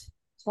sprouts,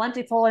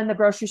 plentiful in the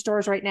grocery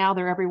stores right now.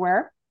 They're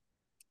everywhere.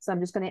 So I'm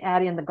just going to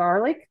add in the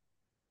garlic.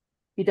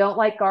 If you don't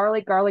like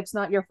garlic, garlic's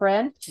not your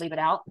friend. Leave it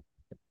out.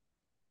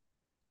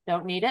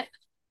 Don't need it.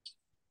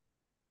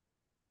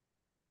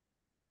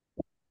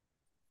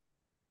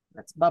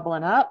 That's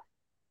bubbling up.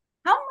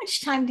 How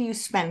much time do you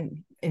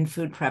spend in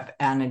food prep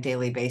on a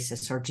daily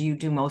basis, or do you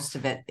do most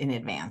of it in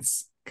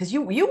advance? Because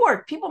you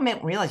work, people may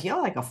realize you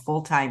have like a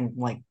full-time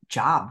like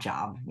job,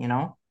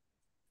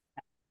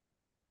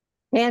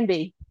 Can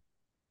be.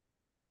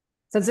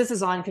 Since this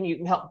is on, can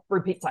you help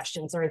repeat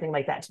questions or anything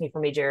like that to me for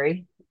me,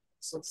 Jerry?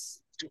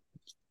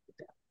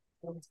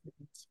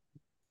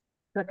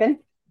 Cooking?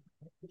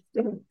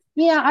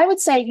 Yeah, I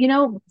would say,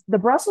 the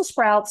Brussels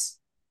sprouts,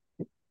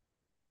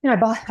 I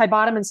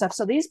bought them and stuff.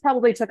 So these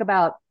probably took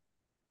about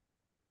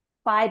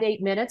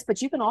 5-8 minutes,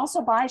 but you can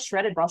also buy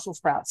shredded Brussels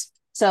sprouts.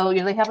 So,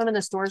 they have them in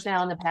the stores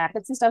now in the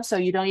packets and stuff. So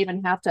you don't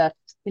even have to,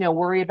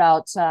 worry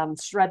about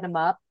shred them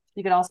up.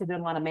 You could also do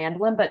them on a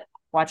mandolin, but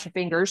watch your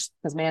fingers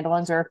because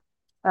mandolins are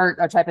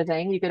a type of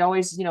thing. You could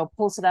always,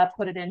 pulse it up,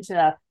 put it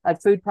into a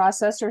food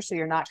processor so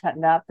you're not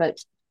cutting up. But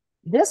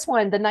this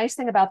one, the nice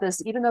thing about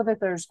this, even though that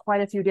there's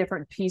quite a few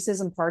different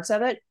pieces and parts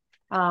of it,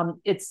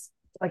 it's,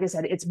 like I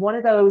said, it's one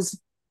of those,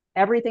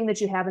 everything that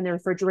you have in the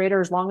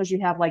refrigerator, as long as you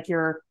have like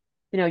your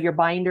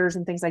binders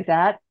and things like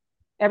that,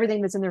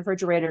 everything that's in the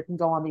refrigerator can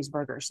go on these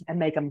burgers and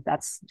make them.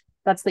 That's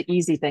the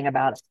easy thing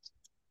about it.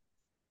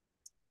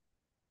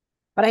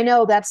 But I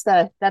know that's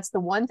the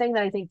one thing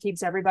that I think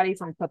keeps everybody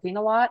from cooking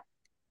a lot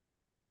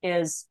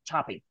is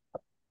chopping.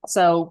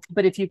 So,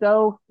 but if you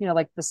go,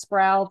 like the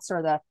Sprouts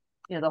or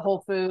the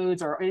Whole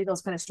Foods or any of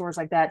those kind of stores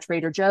like that,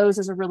 Trader Joe's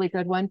is a really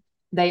good one.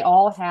 They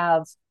all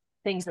have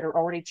things that are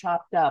already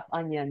chopped up,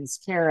 onions,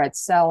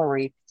 carrots,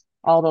 celery,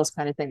 all those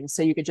kind of things.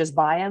 So you could just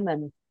buy them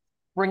and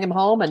bring them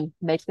home and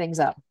make things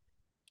up.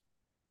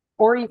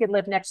 Or you could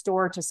live next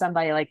door to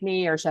somebody like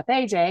me or Chef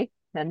AJ,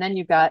 and then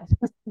you've got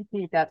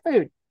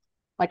food,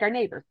 like our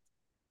neighbor.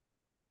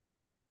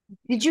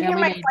 Did you hear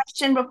my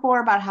question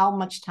before about how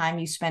much time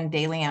you spend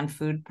daily on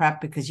food prep?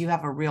 Because you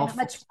have a real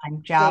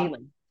full-time job.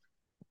 Daily.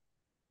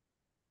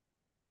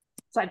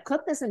 So I've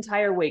cooked this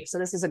entire week. So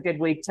this is a good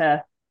week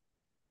to,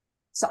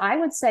 so I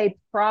would say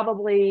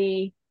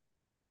probably,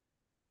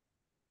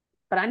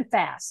 but I'm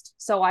fast.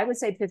 So I would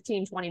say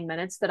 15-20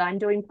 minutes that I'm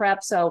doing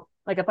prep. So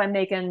like if I'm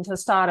making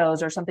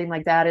tostados or something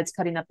like that, it's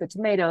cutting up the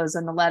tomatoes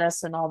and the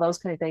lettuce and all those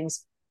kind of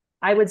things.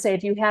 I would say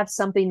if you have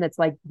something that's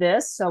like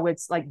this, so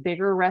it's like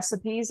bigger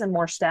recipes and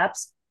more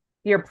steps,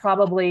 you're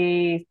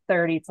probably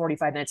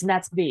 30-45 minutes, and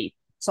that's me.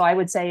 So I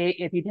would say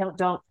if you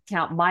don't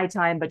count my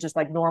time, but just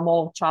like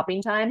normal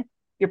chopping time,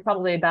 you're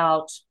probably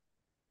about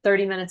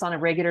 30 minutes on a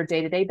regular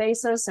day-to-day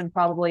basis, and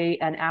probably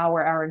an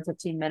hour and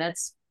 15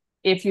 minutes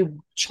if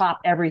you chop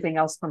everything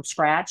else from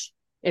scratch,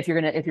 if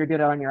you're doing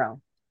it on your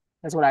own.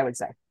 That's what I would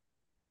say.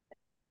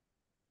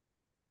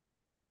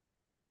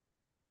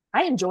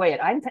 I enjoy it.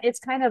 It's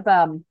kind of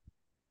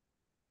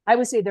I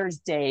would say there's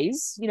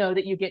days,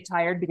 that you get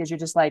tired because you're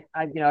just like,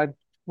 I've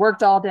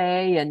worked all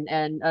day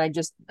and I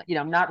just,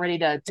 I'm not ready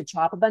to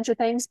chop a bunch of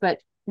things. But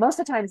most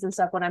of the times and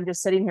stuff, when I'm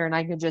just sitting here and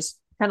I can just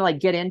kind of like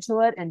get into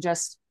it and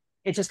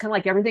it's just kind of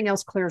like everything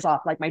else clears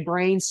off. Like my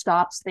brain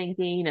stops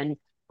thinking and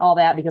all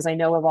that because I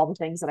know of all the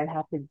things that I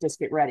have to just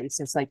get ready.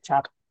 So it's like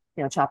chop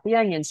the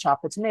onions,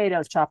 chop the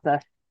tomatoes, chop the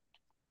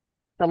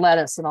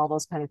lettuce and all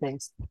those kind of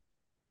things.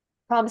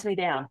 Calms me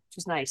down, which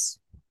is nice.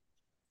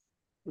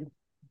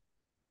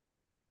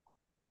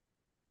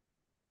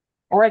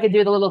 or I could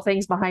do the little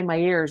things behind my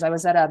ears. I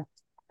was at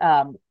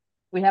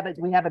we have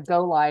a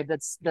go live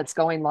that's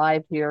going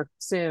live here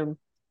soon,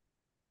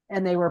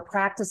 and they were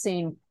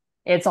practicing.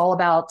 It's all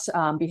about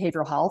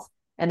behavioral health,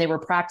 and they were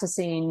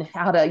practicing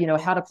how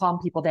to calm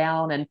people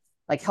down and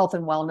like health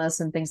and wellness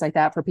and things like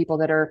that for people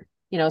that are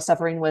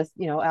suffering with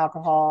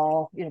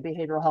alcohol,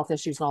 behavioral health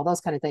issues and all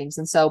those kind of things.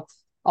 And so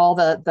all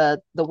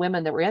the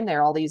women that were in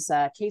there, all these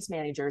case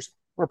managers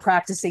were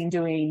practicing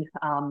doing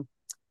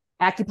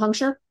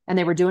acupuncture, and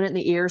they were doing it in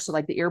the ear. So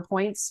like the ear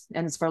points,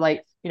 and it's for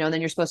like, and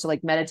then you're supposed to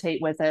like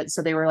meditate with it.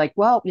 So they were like,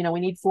 well, we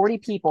need 40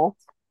 people,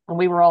 and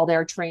we were all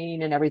there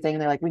training and everything.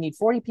 And they're like, we need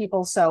 40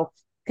 people. So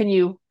can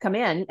you come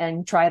in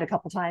and try it a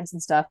couple times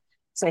and stuff?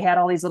 So they had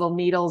all these little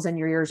needles in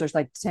your ears. There's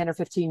like 10 or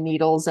 15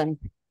 needles and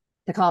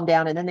to calm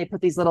down. And then they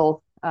put these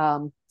little,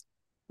 what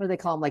do they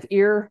call them? Like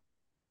ear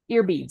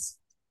beads.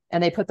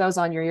 And they put those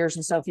on your ears.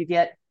 And so if you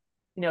get,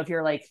 if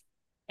you're like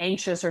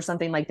anxious or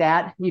something like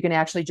that, you can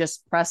actually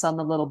just press on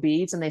the little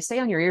beads, and they stay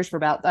on your ears for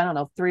about, I don't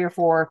know, 3 or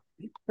 4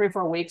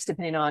 weeks,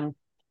 depending on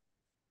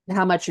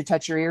how much you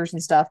touch your ears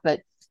and stuff. But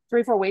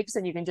 3 or 4 weeks,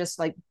 and you can just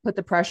like put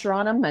the pressure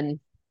on them.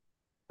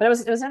 But it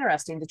was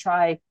interesting to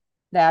try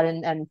that,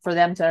 and for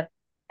them to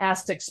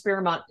ask to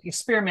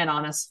experiment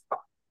on us.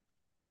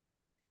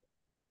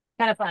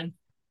 Kind of fun.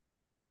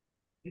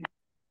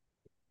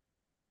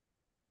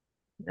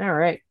 All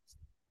right.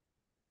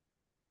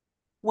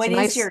 What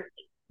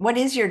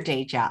is your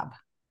day job?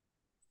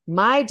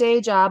 My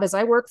day job is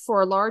I work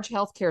for a large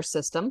healthcare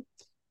system,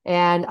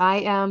 and I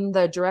am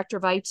the director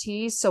of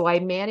IT. So I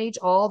manage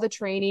all the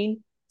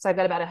training. So I've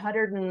got about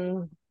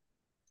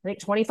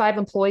 125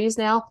 employees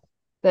now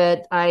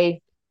that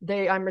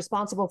I'm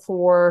responsible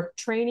for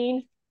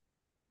training,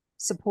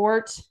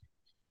 support,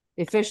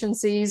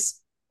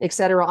 efficiencies, et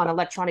cetera, on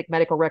electronic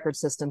medical record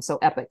system. So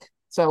Epic.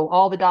 So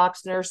all the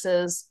docs,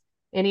 nurses,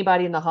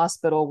 anybody in the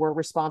hospital, we're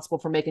responsible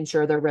for making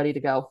sure they're ready to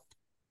go.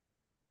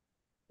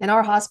 And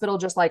our hospital,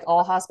 just like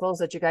all hospitals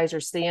that you guys are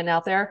seeing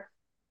out there,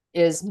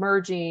 is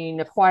merging,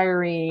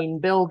 acquiring,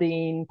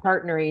 building,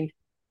 partnering.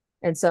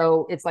 And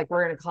so it's like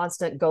we're in a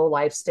constant go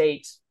live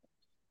state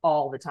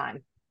all the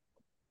time.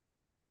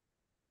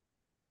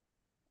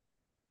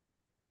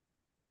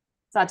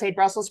 Sauteed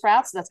Brussels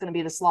sprouts, that's going to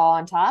be the slaw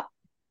on top.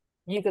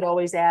 You could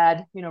always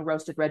add,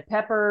 roasted red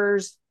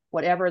peppers,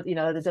 whatever,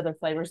 there's other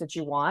flavors that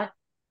you want.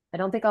 I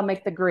don't think I'll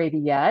make the gravy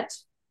yet.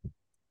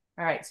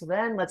 All right, so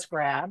then let's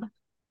grab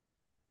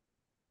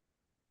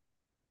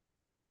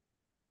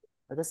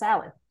the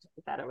salad.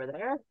 Put that over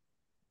there.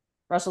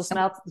 Brussels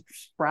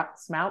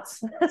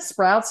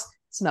sprouts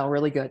smell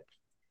really good.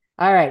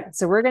 All right,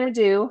 so we're going to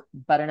do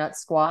butternut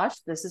squash.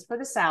 This is for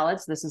the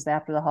salads. This is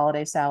after the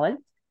holiday salad.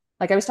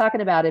 Like I was talking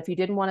about, if you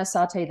didn't want to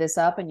saute this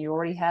up and you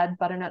already had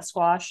butternut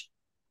squash,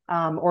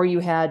 or you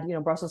had,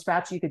 Brussels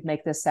sprouts, you could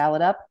make this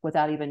salad up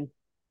without even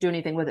doing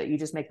anything with it. You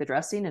just make the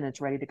dressing and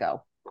it's ready to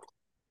go.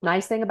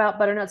 Nice thing about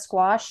butternut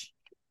squash,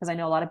 because I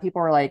know a lot of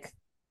people are like,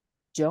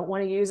 don't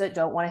want to use it,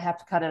 don't want to have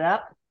to cut it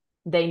up.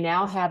 They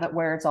now have it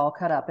where it's all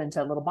cut up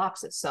into little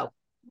boxes. So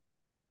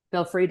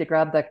feel free to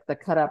grab the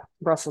cut up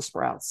Brussels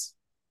sprouts.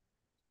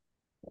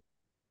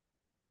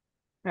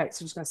 All right,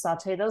 so I'm just going to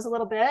saute those a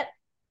little bit.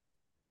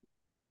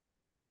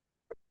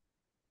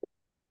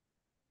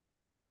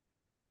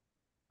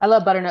 I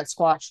love butternut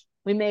squash.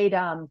 We made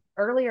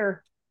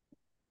earlier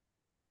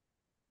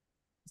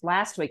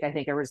last week, I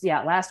think it was,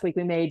 last week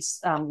we made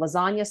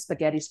lasagna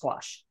spaghetti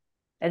squash.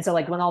 And so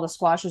like when all the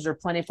squashes are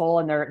plentiful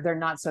and they're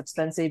not so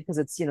expensive, because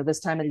it's, this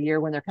time of the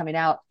year when they're coming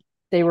out,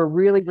 they were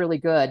really, really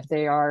good.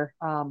 They are,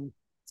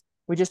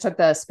 we just took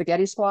the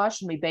spaghetti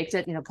squash and we baked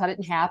it, cut it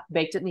in half,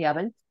 baked it in the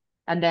oven,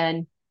 and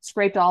then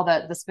scraped all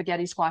the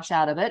spaghetti squash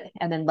out of it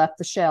and then left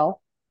the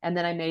shell. And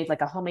then I made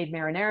like a homemade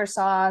marinara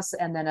sauce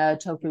and then a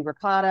tofu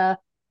ricotta,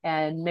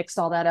 and mixed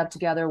all that up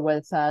together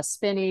with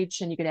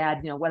spinach. And you could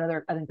add, what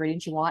other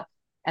ingredients you want.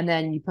 And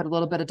then you put a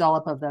little bit of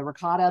dollop of the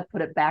ricotta,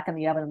 put it back in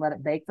the oven and let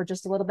it bake for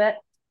just a little bit.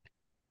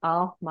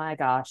 Oh my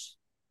gosh.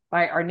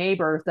 Our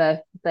neighbor,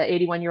 the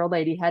 81-year-old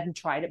lady, hadn't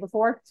tried it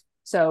before.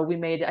 So I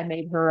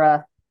made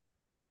her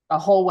a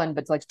whole one,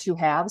 but like 2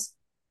 halves.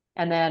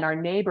 And then our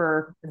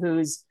neighbor,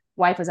 whose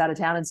wife was out of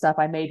town and stuff,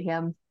 I made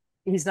him,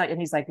 he's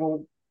like,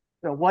 well,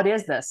 what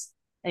is this?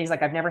 And he's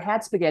like, I've never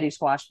had spaghetti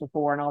squash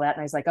before and all that.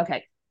 And I was like,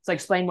 okay. So I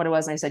explained what it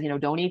was. And I said,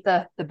 don't eat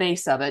the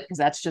base of it, because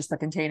that's just the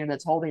container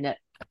that's holding it.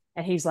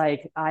 And he's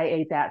like, I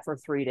ate that for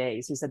 3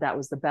 days. He said, that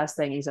was the best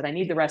thing. He said, I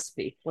need the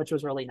recipe, which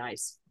was really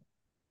nice.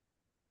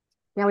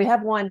 Now we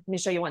have one. Let me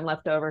show you one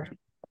left over.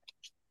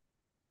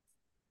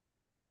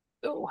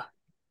 Oh,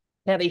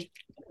 heavy.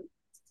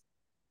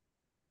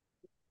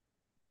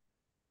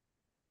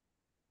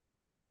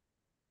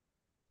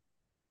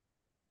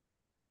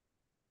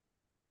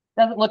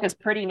 Doesn't look as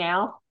pretty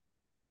now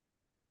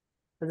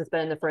because it's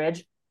been in the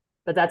fridge,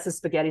 but that's the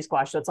spaghetti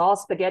squash. So it's all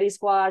spaghetti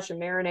squash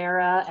and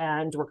marinara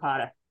and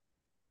ricotta.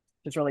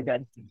 It's really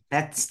good.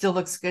 That still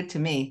looks good to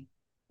me.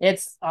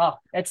 It's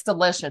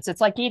delicious. It's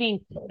like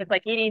eating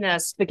a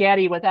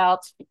spaghetti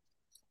without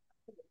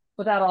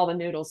all the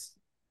noodles.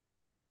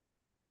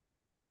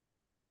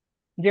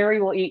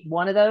 Jerry will eat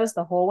one of those,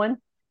 the whole one,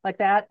 like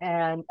that,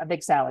 and a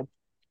big salad.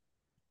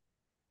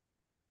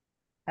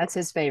 That's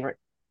his favorite.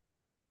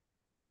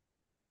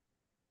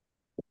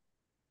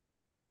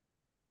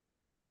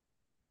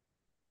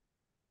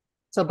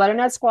 So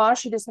butternut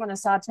squash, you just want to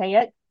saute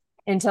it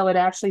until it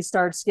actually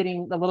starts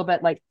getting a little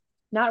bit like,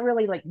 not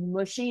really like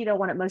mushy. You don't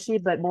want it mushy,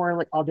 but more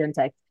like al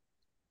dente.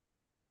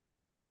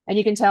 And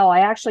you can tell I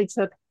actually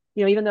took,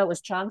 even though it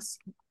was chunks,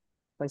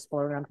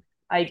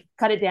 I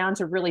cut it down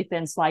to really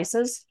thin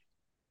slices.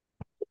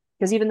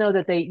 Because even though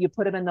that you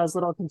put them in those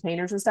little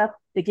containers and stuff,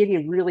 they give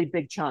you really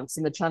big chunks,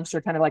 and the chunks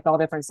are kind of like all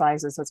different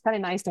sizes. So it's kind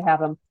of nice to have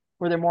them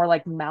where they're more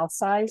like mouth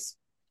size.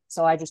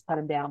 So I just cut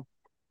them down.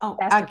 Oh,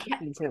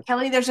 Too.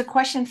 Kelley, there's a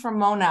question from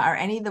Mona. Are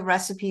any of the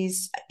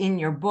recipes in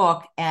your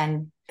book,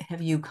 and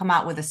have you come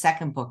out with a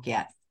second book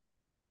yet?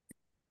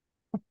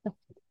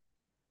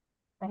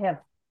 I have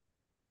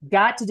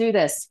got to do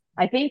this.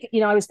 I think,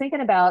 I was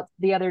thinking about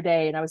the other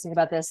day, and I was thinking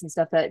about this and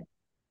stuff, that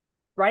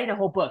writing a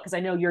whole book, because I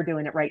know you're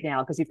doing it right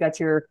now, because you've got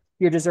your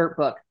dessert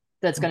book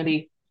that's going to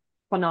be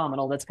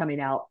phenomenal, that's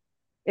coming out.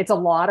 It's a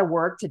lot of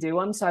work to do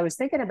them. So I was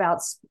thinking about,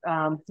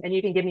 and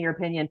you can give me your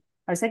opinion.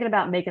 I was thinking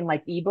about making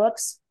like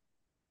ebooks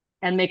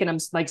and making them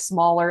like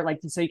smaller, like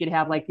so you could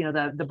have like,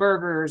 the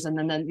burgers, and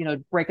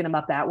then breaking them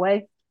up that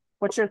way.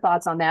 What's your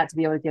thoughts on that to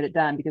be able to get it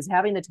done? Because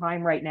having the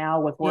time right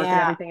now with work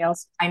and everything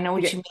else. I know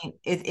what you mean.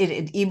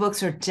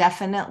 Ebooks are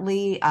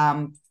definitely,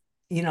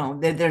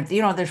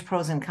 there's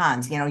pros and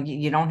cons.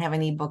 You don't have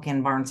an ebook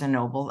in Barnes and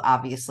Noble,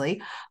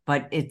 obviously,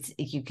 but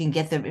you can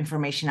get the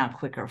information out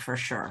quicker for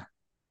sure.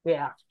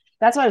 Yeah,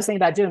 that's what I was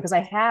thinking about doing, because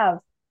I have,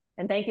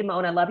 and thank you,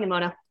 Mona. I love you,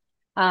 Mona.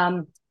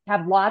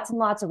 Have lots and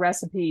lots of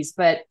recipes,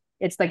 but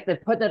it's like the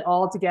putting it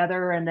all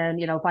together, and then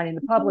finding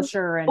the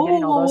publisher and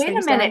getting all those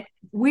things. Wait a minute,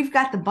 we've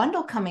got the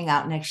bundle coming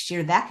out next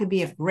year. That could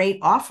be a great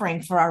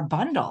offering for our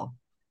bundle.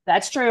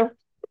 That's true.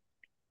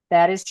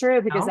 That is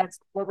true, because that's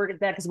what we're going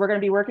to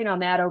be working on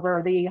that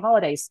over the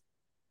holidays.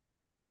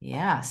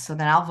 Yeah, so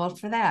then I'll vote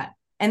for that.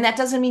 And that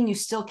doesn't mean you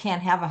still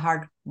can't have a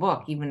hard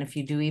book, even if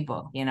you do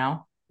ebook.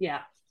 Yeah,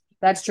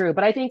 that's true.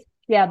 But I think,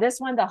 this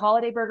one, the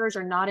holiday burgers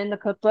are not in the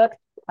cookbook,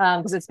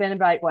 because it's been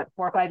about 4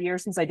 or 5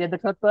 years since I did the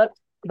cookbook.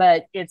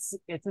 But it's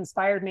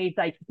inspired me,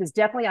 like, because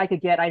definitely I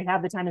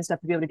have the time and stuff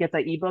to be able to get the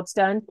ebooks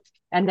done,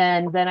 and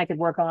then I could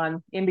work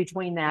on, in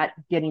between that,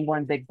 getting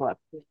one big book.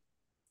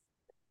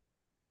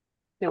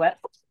 Do it.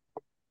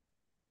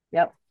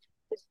 Yep.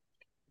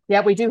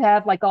 Yeah, we do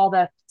have like all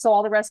the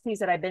recipes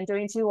that I've been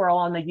doing too are all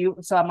on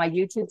on my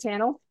YouTube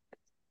channel.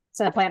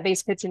 It's a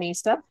plant-based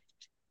kitchenista.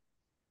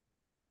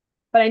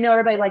 But I know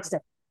everybody likes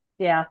to,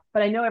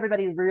 but I know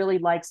everybody really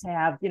likes to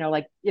have,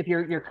 like if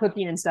you're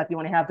cooking and stuff, you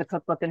want to have the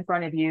cookbook in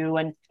front of you,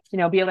 and, be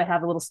able to have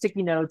the little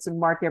sticky notes and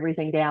mark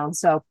everything down.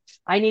 So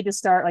I need to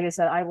start, like I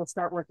said, I will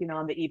start working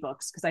on the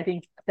ebooks, because I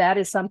think that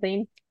is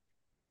something,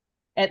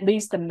 at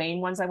least the main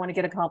ones I want to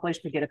get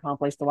accomplished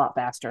a lot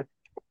faster.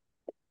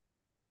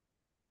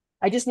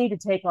 I just need to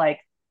take I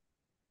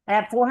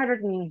have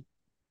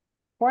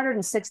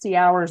 460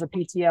 hours of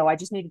PTO. I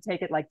just need to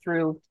take it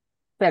through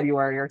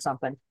February or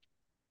something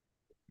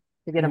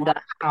to get them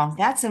done. Oh,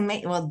 that's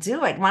amazing. Well,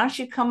 do it. Why don't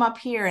you come up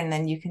here, and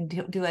then you can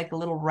do like a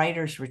little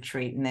writer's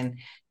retreat, and then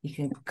you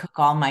can cook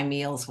all my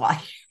meals while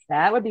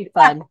that would be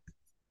fun.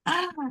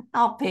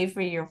 I'll pay for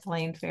your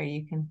plane fare.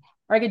 You can.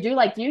 Or I could do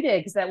like you did,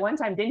 because that one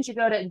time didn't you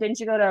go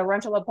to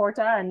Rancho La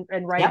Porta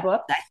and write a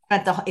book?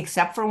 I spent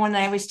except for when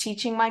I was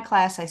teaching my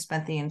class, I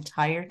spent the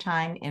entire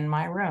time in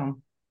my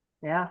room.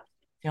 Yeah.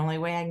 The only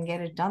way I can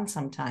get it done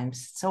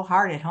sometimes. It's so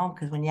hard at home,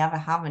 because when you have a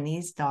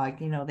Havanese dog,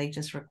 they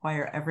just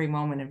require every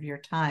moment of your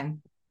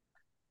time.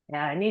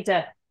 Yeah, I need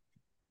to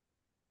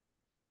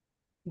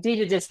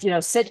just,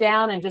 sit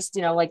down and just,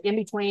 like in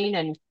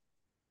between,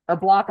 or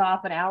block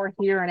off an hour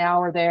here, an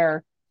hour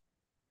there.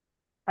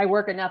 I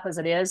work enough as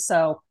it is,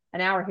 so an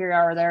hour here,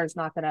 hour there is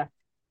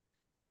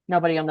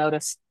nobody will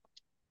notice.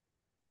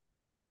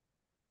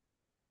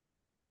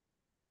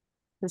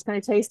 Just kind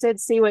of taste it,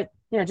 see what,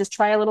 just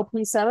try a little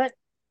piece of it.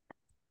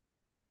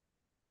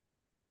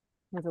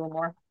 There's a little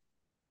more.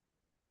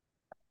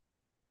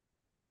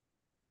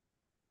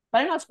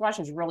 Butternut squash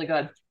is really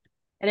good.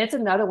 And it's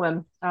another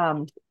one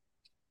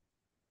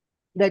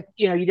that,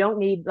 you don't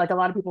need, like a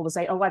lot of people will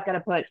say, oh, I've got to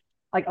put,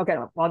 like, okay,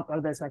 I'll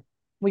go this way.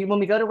 When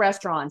we go to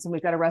restaurants, and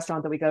we've got a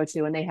restaurant that we go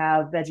to, and they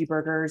have veggie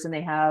burgers, and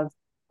they have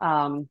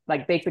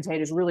like baked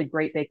potatoes, really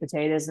great baked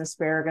potatoes and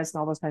asparagus and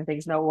all those kind of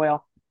things, no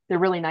oil. They're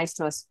really nice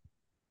to us.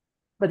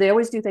 But they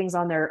always do things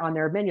on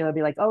their menu. They'll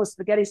be like, oh,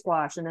 spaghetti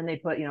squash, and then they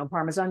put,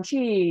 Parmesan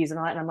cheese and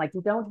all that. And I'm like,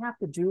 you don't have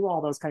to do all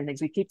those kind of things.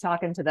 We keep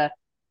talking to the,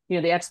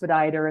 the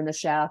expediter and the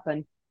chef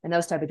and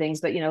those type of things.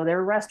 But, they're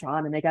a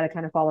restaurant, and they got to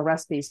kind of follow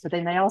recipes. But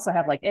then they also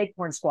have like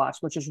acorn squash,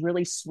 which is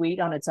really sweet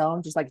on its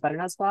own, just like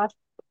butternut squash.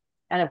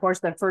 And of course,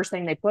 the first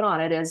thing they put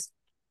on it is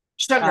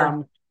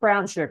sugar,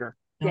 brown sugar.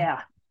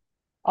 Yeah.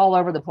 All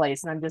over the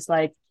place. And I'm just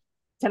like,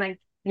 can I,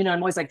 I'm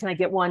always like, can I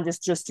get one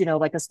just,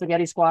 like a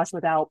spaghetti squash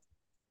without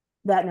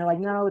that? And they're like,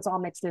 no, it's all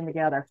mixed in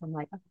together. I'm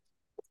like, okay.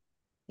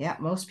 Yeah,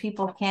 most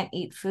people can't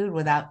eat food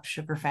without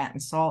sugar, fat,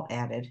 and salt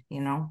added,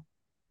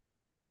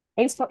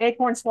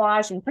 Acorn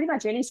squash and pretty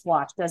much any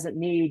squash doesn't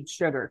need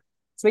sugar.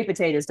 Sweet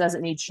potatoes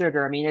doesn't need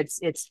sugar. I mean,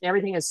 it's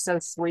everything is so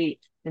sweet.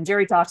 And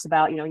Jerry talks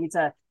about,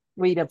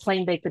 we eat a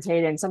plain baked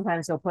potato, and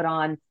sometimes he'll put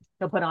on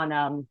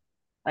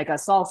like a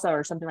salsa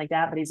or something like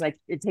that. But he's like,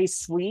 it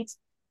tastes sweet,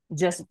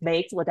 just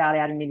baked without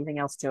adding anything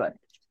else to it.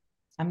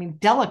 I mean,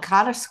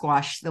 delicata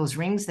squash, those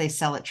rings they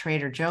sell at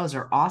Trader Joe's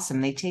are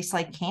awesome. They taste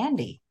like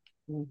candy.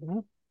 Mm-hmm.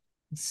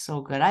 It's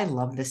so good. I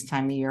love this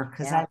time of year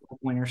because I Yeah. love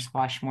winter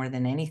squash more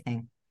than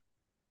anything,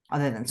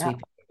 other than Yeah. sweet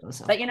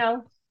potatoes. But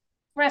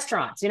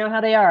restaurants, you know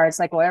how they are. It's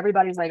like, well,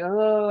 everybody's like,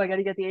 oh, I got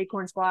to get the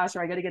acorn squash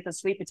or I got to get the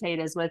sweet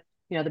potatoes with,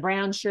 the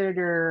brown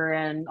sugar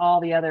and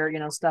all the other,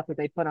 stuff that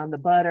they put on the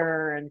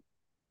butter and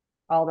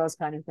all those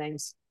kind of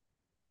things.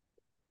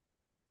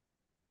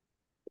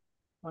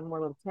 One more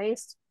little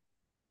taste.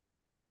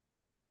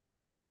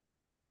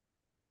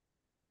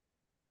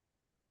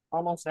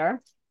 Almost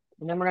there.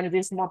 And then we're going to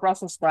do some more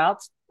Brussels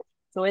sprouts.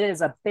 So it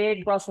is a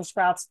big Brussels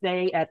sprouts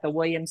day at the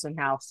Williamson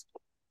house.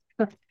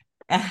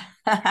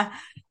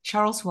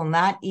 Charles will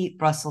not eat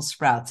Brussels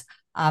sprouts.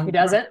 He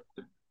doesn't?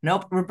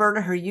 Nope.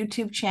 Roberta, her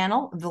YouTube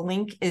channel, the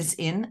link is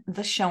in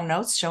the show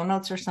notes. Show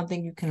notes are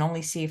something you can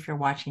only see if you're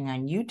watching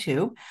on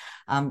YouTube.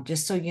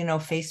 Just so you know,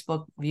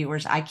 Facebook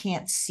viewers, I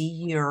can't see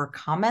your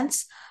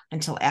comments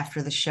until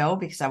after the show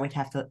because I would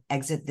have to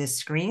exit this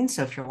screen.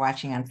 So if you're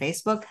watching on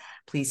Facebook,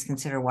 please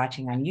consider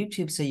watching on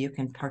YouTube so you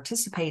can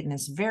participate in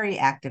this very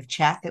active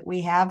chat that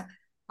we have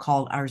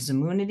called our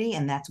Zoomunity,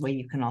 and that's where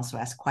you can also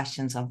ask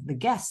questions of the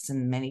guests,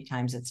 and many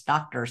times it's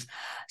doctors.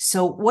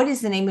 So what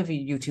is the name of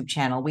your YouTube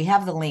channel? We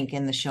have the link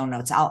in the show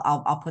notes.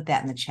 I'll put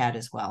that in the chat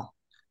as well.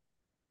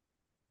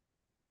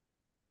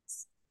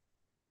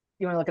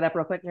 You want to look it up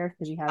real quick there?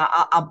 Because you have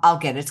I'll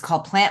get it. It's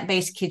called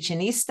Plant-Based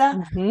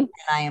Kitchenista. Mm-hmm. And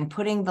I am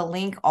putting the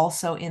link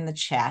also in the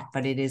chat,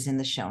 but it is in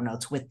the show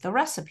notes with the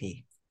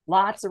recipe.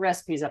 Lots of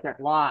recipes up there.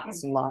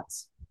 Lots and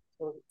lots.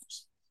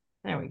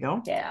 There we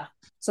go. Yeah.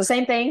 So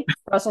same thing,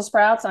 Brussels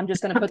sprouts. I'm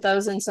just going to put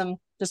those in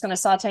just going to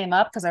saute them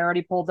up because I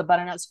already pulled the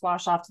butternut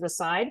squash off to the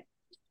side.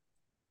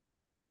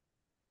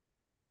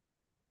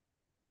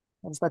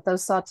 I'll just let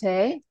those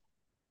saute.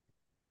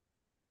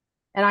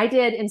 And I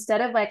did,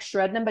 instead of like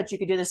shredding them, but you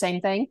could do the same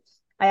thing,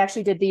 I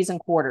actually did these in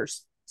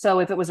quarters. So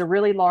if it was a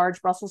really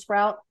large Brussels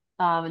sprout,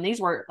 and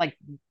these were like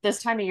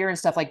this time of year and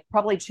stuff, like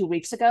probably 2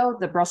 weeks ago,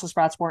 the Brussels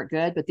sprouts weren't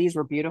good, but these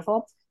were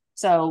beautiful.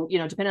 So,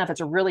 depending on if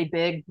it's a really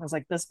big, it was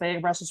like this big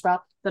Brussels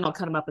sprout, then I'll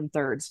cut them up in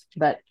thirds,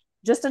 but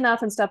just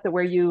enough and stuff that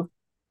where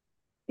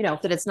that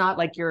it's not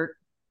like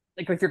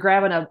like if you're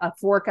grabbing a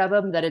fork of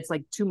them, that it's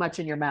like too much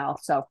in your mouth.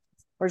 So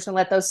we're just gonna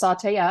let those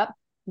saute up.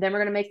 Then we're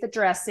gonna make the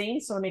dressing.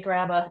 So let me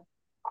grab a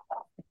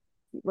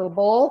little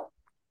bowl.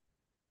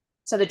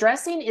 So the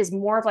dressing is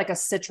more of like a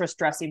citrus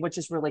dressing, which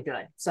is really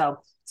good. So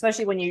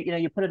especially when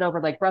you put it over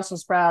like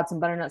Brussels sprouts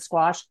and butternut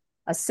squash,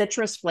 a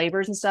citrus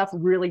flavors and stuff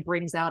really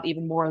brings out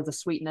even more of the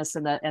sweetness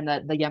and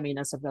the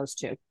yumminess of those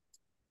two.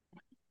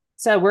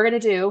 So we're going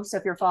to do, so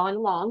if you're following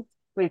along,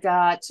 we've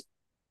got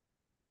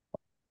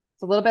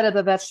a little bit of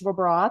the vegetable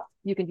broth.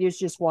 You can use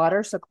just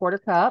water, so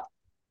 1/4 cup.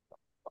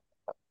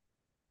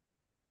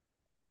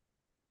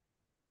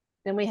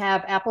 Then we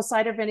have apple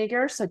cider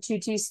vinegar, so 2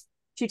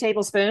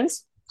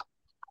 tablespoons.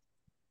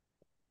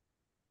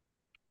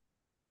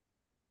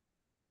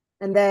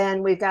 And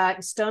then we've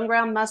got stone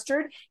ground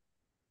mustard.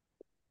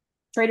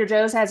 Trader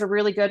Joe's has a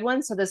really good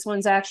one. So this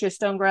one's actually a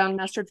stone ground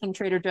mustard from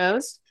Trader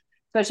Joe's,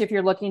 especially if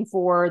you're looking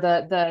for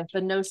the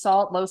no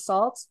salt, low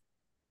salt.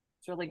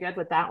 It's really good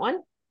with that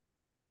one.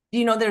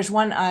 There's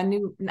one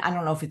new, I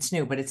don't know if it's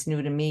new, but it's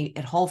new to me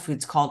at Whole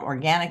Foods called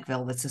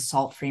Organicville. That's a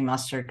salt-free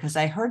mustard because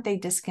I heard they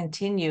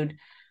discontinued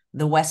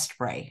the West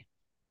Spray.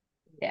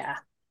 Yeah.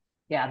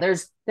 Yeah.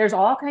 There's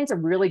all kinds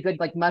of really good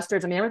like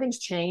mustards. I mean, everything's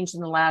changed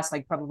in the last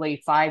like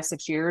probably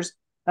 5-6 years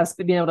of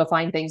being able to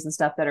find things and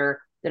stuff that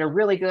are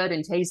really good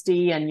and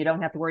tasty, and you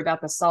don't have to worry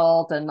about the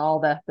salt and all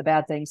the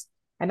bad things.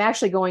 I'm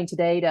actually going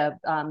today to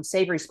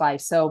Savory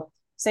Spice. So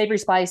Savory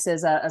Spice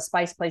is a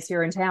spice place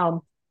here in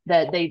town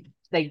that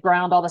they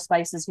ground all the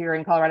spices here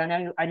in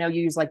Colorado. I know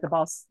you use like the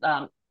Boss.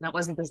 That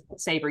wasn't the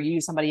Savory. You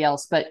use somebody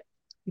else, but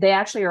they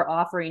actually are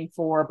offering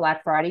for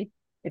Black Friday.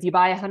 If you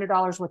buy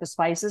 $100 worth of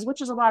spices, which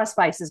is a lot of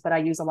spices, but I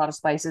use a lot of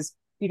spices,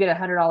 you get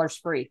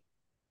 $100 free.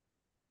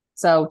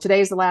 So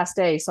today's the last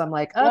day. So I'm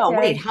like, okay. Oh,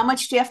 wait, how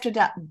much do you have to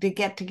get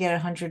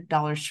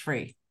 $100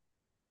 free?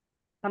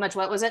 How much?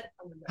 What was it?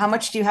 How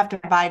much do you have to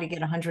buy to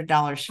get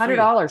 $100 free?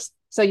 $100.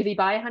 So if you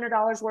buy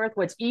 $100 worth,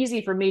 what's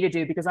easy for me to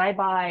do, because I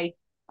buy,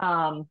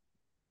 I'll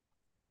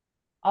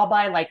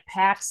buy like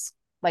packs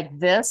like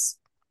this.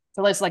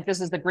 So let's like, this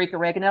is the Greek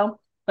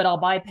oregano, but I'll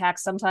buy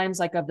packs sometimes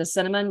like of the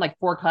cinnamon, like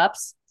 4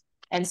 cups.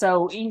 And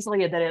so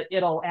easily that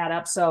it'll add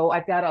up. So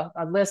I've got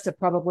a list of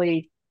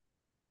probably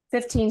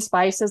 15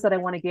 spices that I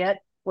want to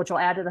get, which will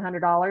add to the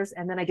 $100.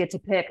 And then I get to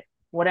pick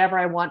whatever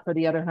I want for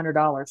the other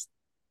 $100.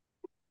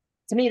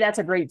 To me, that's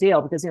a great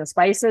deal because,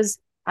 spices,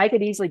 I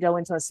could easily go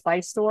into a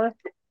spice store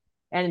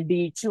and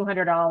be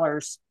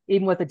 $200,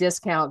 even with a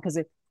discount, because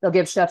they'll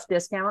give chef's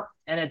discount.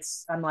 And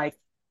I'm like,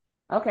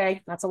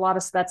 okay, that's a lot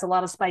of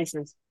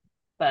spices.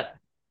 but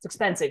it's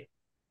expensive.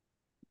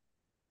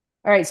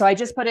 All right, so I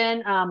just put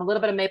in a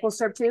little bit of maple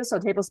syrup too. So a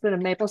tablespoon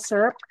of maple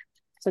syrup.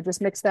 So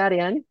just mix that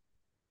in.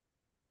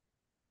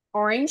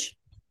 Orange.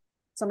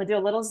 So I'm gonna do a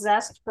little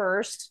zest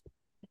first.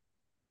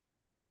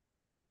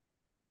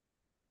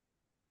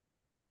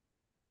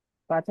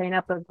 Sauteing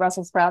up the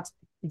Brussels sprouts.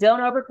 Don't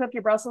overcook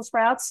your Brussels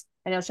sprouts.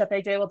 I know Chef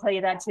AJ will tell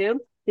you that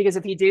too, because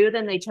if you do,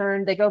 then they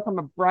go from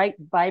a bright,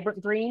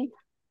 vibrant green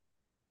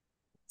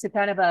to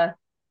kind of a,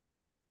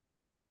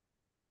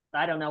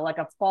 I don't know, like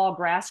a fall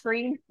grass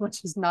green,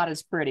 which is not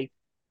as pretty.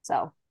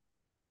 So,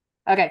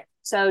 okay.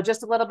 So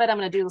just a little bit, I'm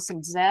going to do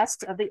some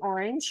zest of the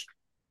orange,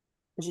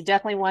 because you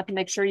definitely want to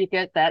make sure you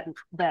get that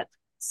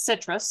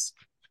citrus.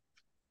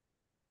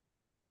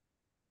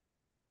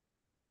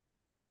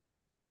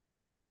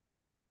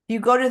 Do you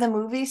go to the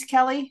movies,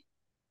 Kelley?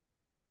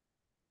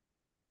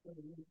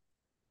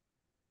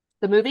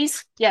 The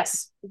movies?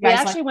 Yes. We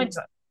actually went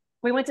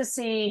to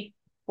see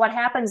What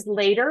Happens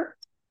Later.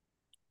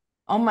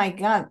 Oh my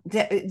God.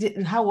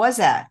 How was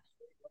that?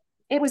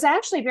 It was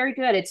actually very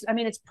good.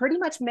 It's pretty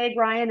much Meg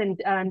Ryan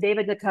and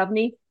David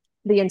Duchovny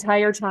the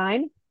entire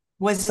time.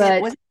 Was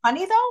it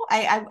funny though?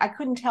 I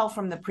couldn't tell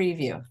from the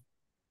preview.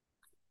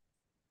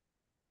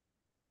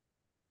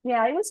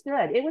 Yeah, it was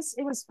good. It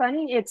was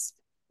funny. It's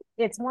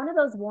one of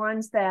those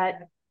ones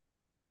that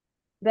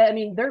I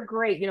mean, they're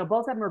great.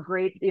 Both of them are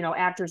great,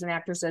 actors and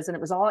actresses. And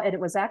it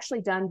was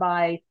actually done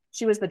by,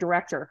 she was the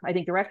director, I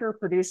think director,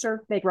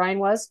 producer, Meg Ryan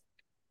was.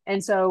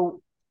 And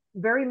so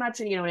very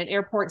much, in an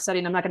airport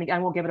setting, I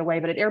won't give it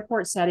away, but an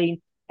airport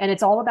setting. And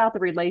it's all about the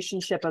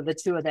relationship of the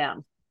two of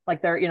them,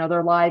 like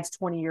their lives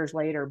 20 years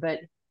later, but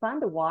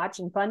fun to watch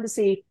and fun to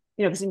see,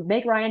 because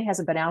Meg Ryan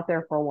hasn't been out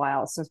there for a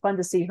while. So it's fun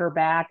to see her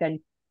back, and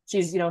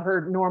she's,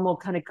 her normal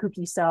kind of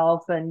kooky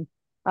self and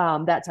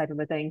that type of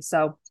a thing.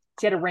 So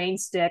she had a rain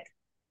stick,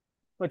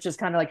 which is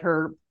kind of like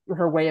her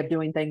way of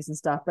doing things and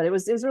stuff. But it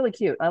was really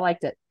cute. I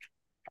liked it.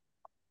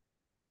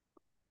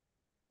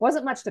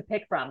 Wasn't much to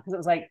pick from, because it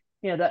was like,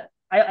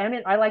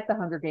 I like the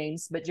Hunger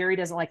Games, but Jerry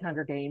doesn't like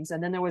Hunger Games.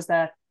 And then there was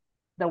the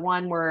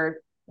one where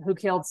Who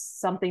Killed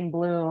Something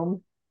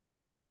Bloom.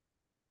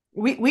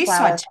 We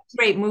saw two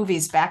great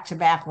movies back to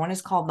back. One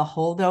is called The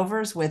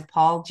Holdovers with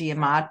Paul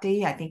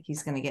Giamatti. I think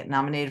he's going to get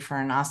nominated for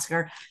an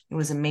Oscar. It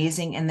was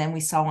amazing. And then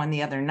we saw one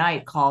the other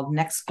night called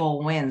Next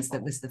Goal Wins.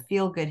 That was the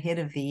feel-good hit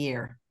of the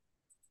year.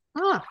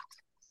 I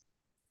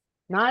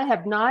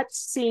have not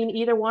seen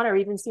either one or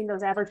even seen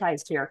those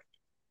advertised here.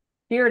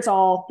 Here it's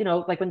all,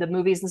 like when the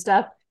movies and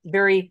stuff,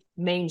 very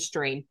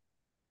mainstream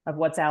of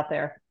what's out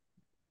there.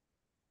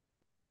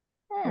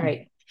 All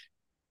right.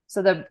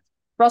 So the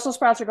Brussels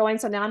sprouts are going.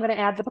 So now I'm going to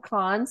add the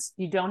pecans.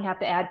 You don't have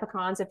to add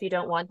pecans if you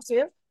don't want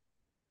to,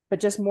 but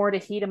just more to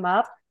heat them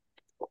up.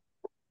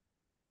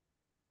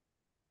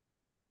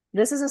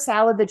 This is a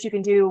salad that you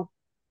can do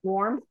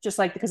warm, just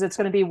like, because it's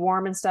going to be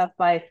warm and stuff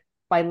by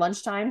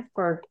lunchtime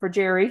for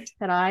Jerry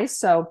and I.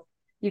 So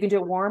you can do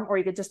it warm, or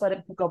you could just let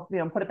it go,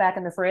 put it back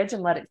in the fridge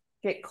and let it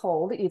get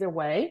cold either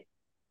way.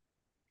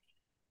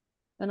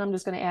 Then I'm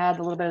just going to add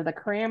a little bit of the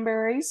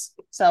cranberries.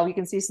 So you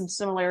can see some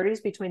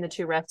similarities between the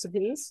two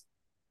recipes.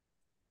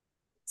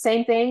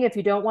 Same thing, if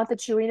you don't want the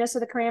chewiness of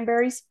the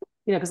cranberries,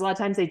 because a lot of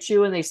times they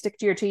chew and they stick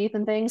to your teeth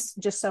and things,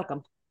 just soak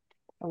them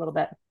a little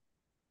bit.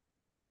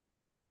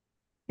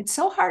 It's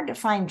so hard to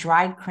find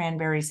dried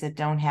cranberries that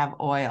don't have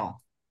oil.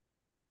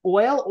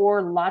 Oil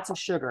or lots of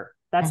sugar.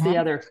 That's the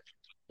other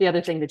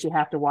thing that you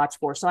have to watch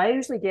for. So I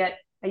usually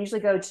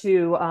go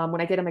to, when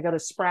I get them, I go to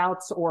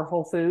Sprouts or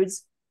Whole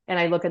Foods, and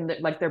I look in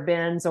their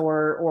bins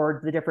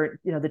or the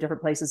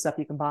different places stuff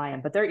you can buy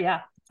them. But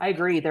I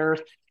agree. They're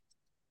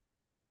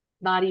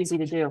not easy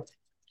to do.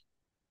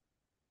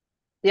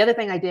 The other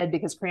thing I did,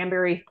 because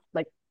cranberry,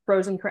 like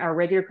frozen or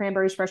regular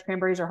cranberries, fresh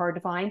cranberries are hard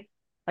to find,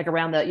 like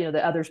around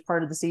the other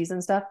part of the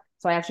season stuff.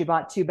 So I actually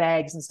bought 2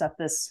 bags and stuff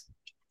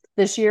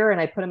this year, and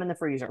I put them in the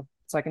freezer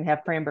so I can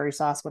have cranberry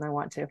sauce when I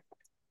want to.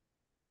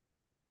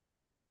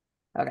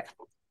 Okay,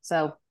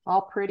 so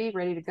all pretty,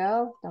 ready to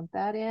go. Dump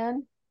that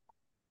in.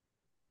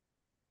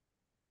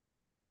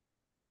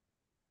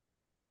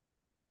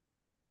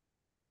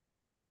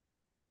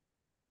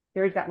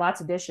 Gary's got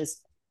lots of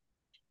dishes.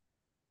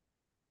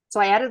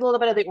 So I added a little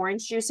bit of the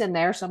orange juice in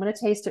there. So I'm going to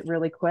taste it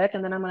really quick,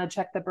 and then I'm going to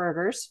check the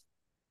burgers.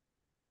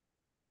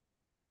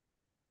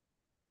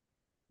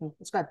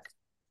 It's good.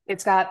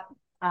 It's got,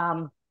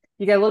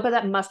 you get a little bit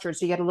of that mustard.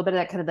 So you get a little bit of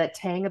that kind of that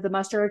tang of the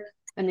mustard,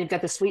 and you've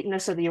got the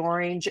sweetness of the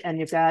orange, and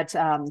you've got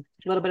a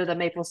little bit of the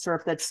maple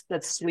syrup that's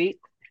sweet,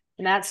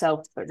 and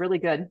but really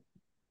good.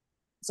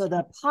 So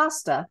the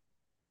pasta,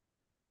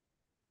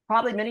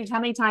 probably how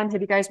many times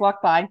have you guys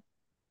walked by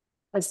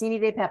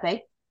Pastini di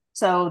Pepe?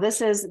 So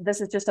this is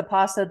just a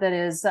pasta that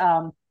is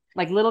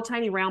like little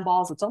tiny round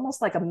balls. It's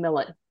almost like a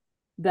millet,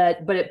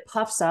 but it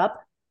puffs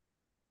up,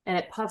 and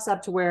it puffs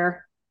up to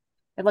where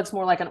it looks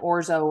more like an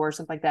orzo or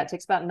something like that. It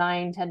takes about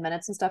 9-10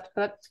 minutes and stuff to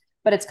cook,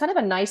 but it's kind of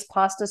a nice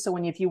pasta. So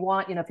if you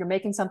want, if you're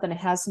making something that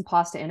has some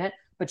pasta in it,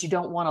 but you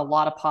don't want a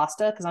lot of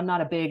pasta, because I'm not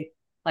a big,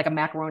 like a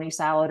macaroni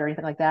salad or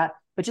anything like that.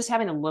 but just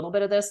having a little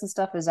bit of this and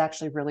stuff is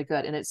actually really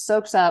good. And it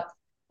soaks up,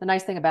 the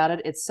nice thing about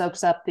it, it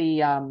soaks up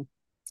the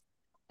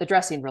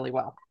dressing really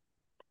well.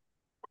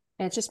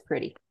 And it's just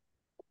pretty.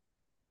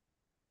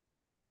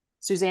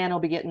 Suzanne will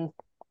be getting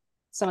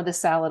some of this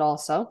salad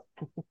also.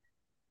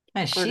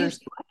 And she's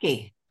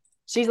lucky.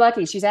 She's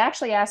lucky. She's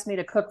actually asked me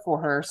to cook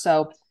for her.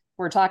 So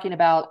we're talking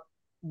about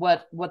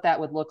what that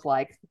would look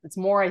like. It's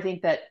more, I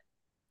think that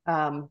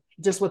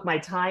just with my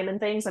time and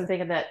things, I'm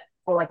thinking that,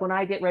 or like when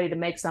I get ready to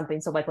make something,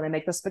 so like when I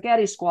make the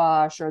spaghetti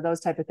squash or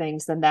those type of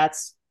things, then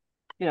that's,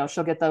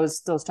 she'll get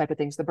those type of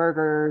things, the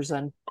burgers,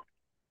 and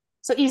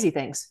so easy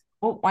things.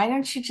 Well, why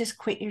don't you just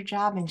quit your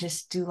job and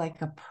just do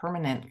like a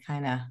permanent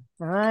kind of?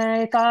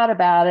 I thought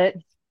about it.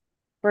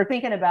 We're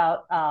thinking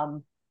about,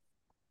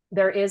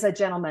 there is a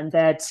gentleman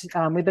that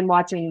we've been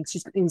watching.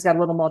 He's got a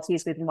little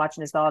Maltese. We've been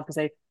watching his dog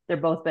because they're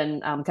both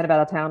been kind of out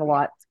of town a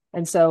lot.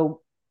 And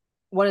so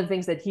one of the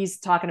things that he's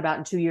talking about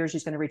in 2 years,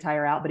 he's going to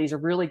retire out, but he's a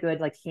really good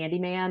like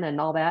handyman and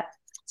all that.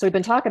 So we've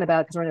been talking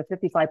about, because we're in a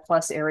 55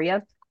 plus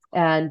area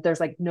and there's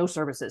like no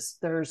services.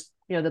 There's,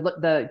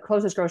 the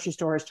closest grocery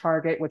store is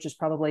Target, which is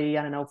probably,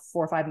 4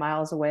 or 5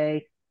 miles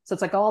away. So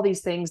it's like all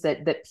these things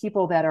that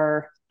people that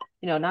are,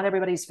 not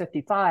everybody's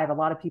 55. A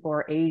lot of people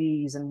are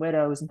 80s and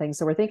widows and things.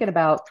 So we're thinking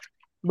about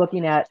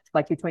looking at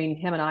like between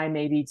him and I,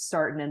 maybe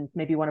starting, and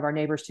maybe one of our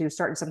neighbors too,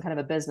 starting some kind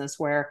of a business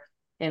where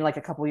in like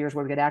a couple of years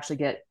where we could actually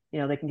get,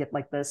 they can get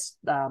like this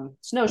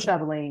snow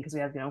shoveling, because we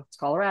have, it's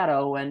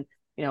Colorado, and,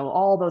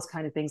 all those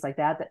kind of things like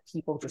that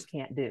people just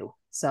can't do.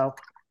 So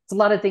it's a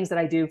lot of things that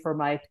I do for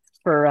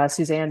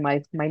Suzanne,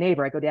 my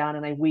neighbor. I go down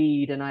and I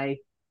weed and I,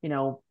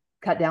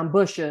 cut down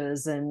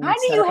bushes. And how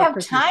do you have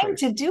time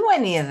to do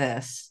any of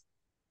this?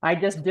 I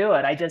just do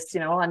it. I just,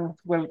 and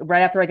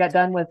right after I got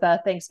done with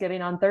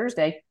Thanksgiving on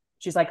Thursday,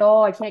 she's like,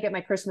 oh, I can't get my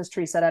Christmas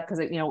tree set up because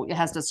it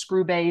has the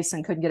screw base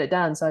and couldn't get it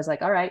done. So I was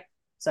like, all right.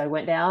 So I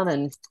went down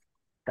and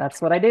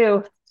that's what I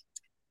do.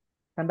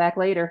 Come back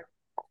later.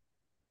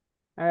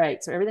 All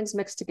right. So everything's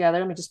mixed together.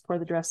 Let me just pour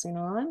the dressing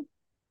on.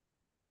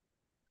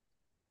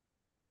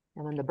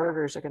 And then the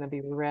burgers are going to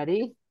be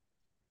ready.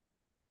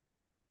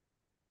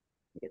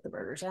 Get the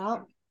burgers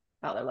out.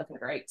 Oh, they're looking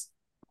great.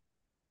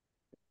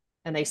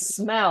 And they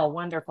smell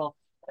wonderful.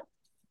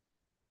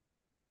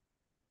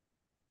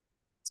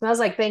 Smells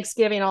like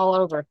Thanksgiving all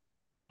over.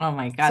 Oh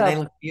my God, they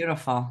look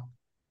beautiful.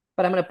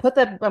 But I'm gonna put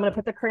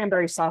the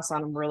cranberry sauce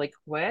on them really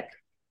quick.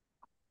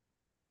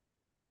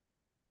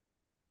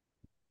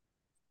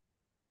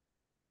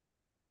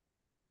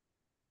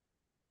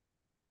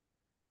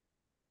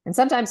 And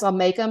sometimes I'll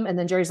make them, and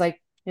then Jerry's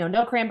like,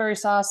 no cranberry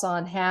sauce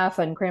on half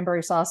and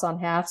cranberry sauce on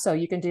half. So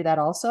you can do that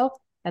also,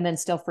 and then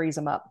still freeze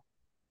them up.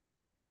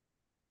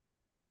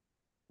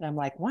 And I'm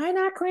like, why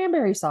not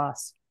cranberry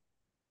sauce?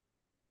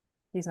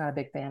 He's not a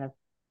big fan of.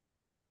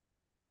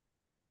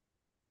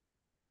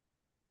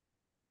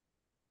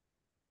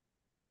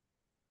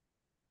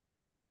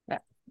 Yeah.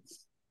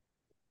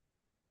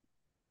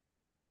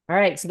 All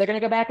right, so they're going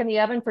to go back in the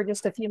oven for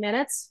just a few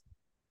minutes.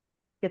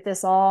 Get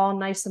this all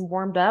nice and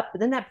warmed up.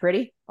 Isn't that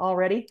pretty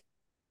already?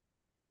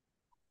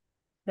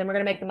 Then we're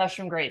going to make the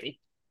mushroom gravy.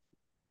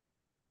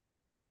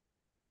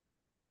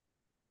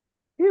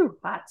 Phew,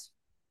 hot.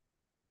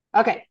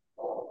 Okay.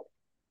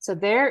 So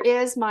there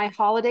is my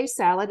holiday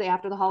salad,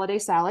 after the holiday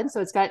salad.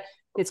 So it's got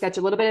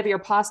a little bit of your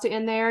pasta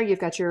in there. You've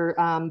got your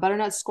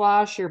butternut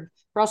squash, your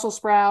Brussels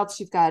sprouts.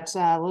 You've got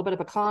a little bit of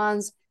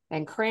pecans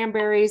and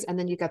cranberries. And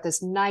then you've got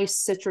this nice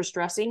citrus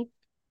dressing.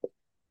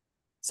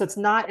 So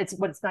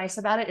what's nice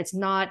about it.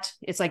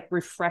 It's like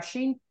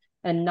refreshing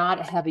and not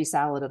a heavy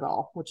salad at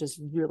all, which is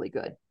really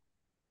good,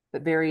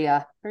 but very,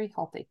 very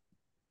healthy.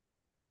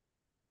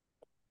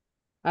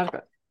 That's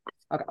good.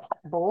 Okay,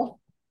 bowl.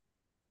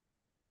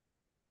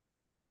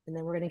 And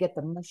then we're going to get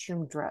the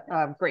mushroom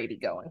gravy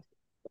going.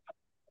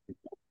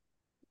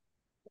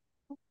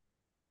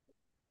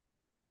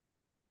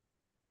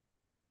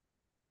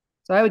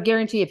 So I would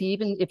guarantee if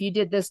you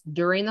did this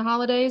during the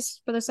holidays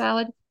for the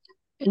salad,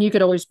 and you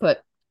could always put,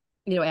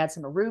 add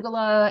some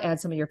arugula, add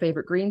some of your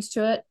favorite greens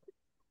to it,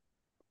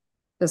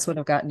 this would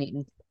have gotten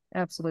eaten.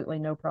 Absolutely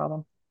no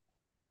problem.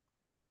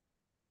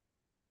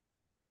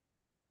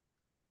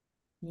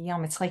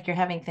 Yum. It's like you're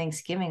having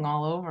Thanksgiving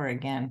all over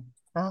again.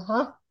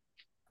 Uh-huh.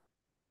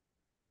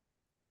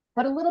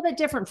 But a little bit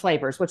different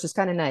flavors, which is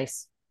kind of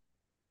nice.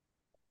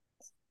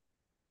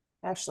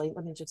 Actually,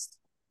 let me just.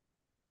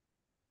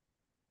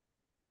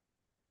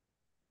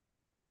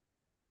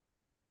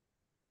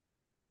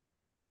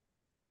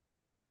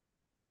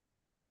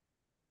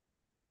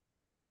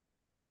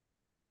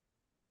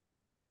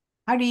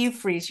 How do you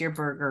freeze your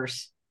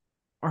burgers?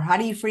 Or how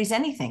do you freeze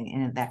anything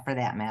in that, for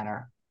that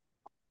matter?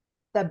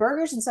 The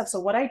burgers and stuff. So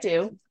what I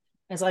do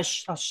is I'll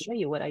show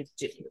you what I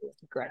do.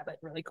 Grab it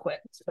really quick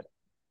to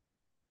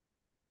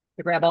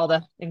grab all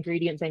the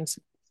ingredient things.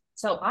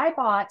 So I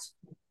bought,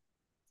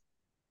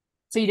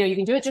 you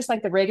can do it just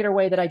like the regular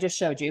way that I just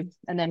showed you,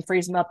 and then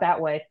freeze them up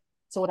that way.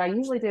 So what I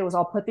usually do is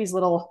I'll put these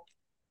little,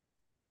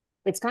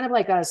 it's kind of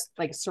like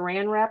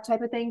saran wrap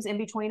type of things in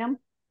between them.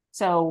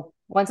 So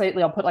once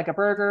I'll put like a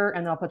burger,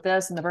 and then I'll put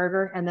this in the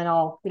burger, and then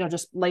I'll,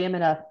 just lay them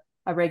in a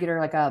regular,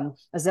 like a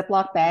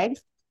Ziploc bag,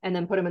 and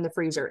then put them in the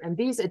freezer. And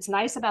these, it's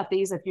nice about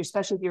these, if you,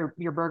 especially if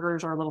your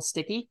burgers are a little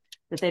sticky,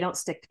 that they don't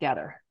stick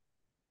together.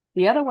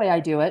 The other way I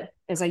do it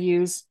is I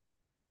use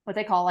what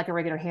they call like a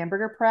regular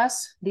hamburger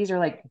press. These are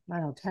like, I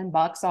don't know,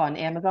 $10 on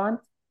Amazon.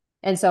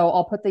 And so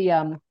I'll put so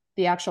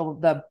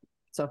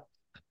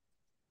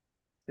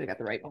we got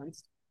the right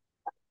ones.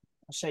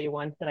 I'll show you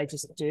one that I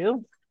just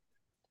do.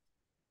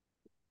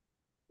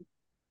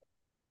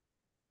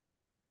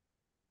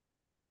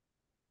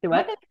 Do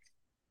what?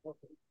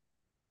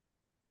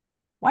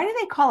 Why do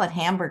they call it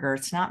hamburger?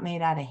 It's not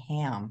made out of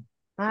ham.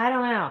 I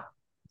don't know.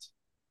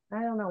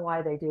 I don't know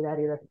why they do that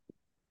either.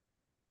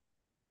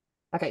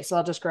 Okay, so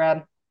I'll just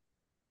grab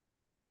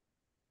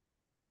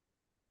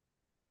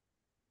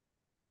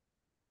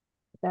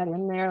that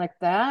in there like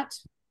that.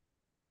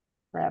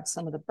 Grab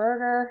some of the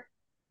burger,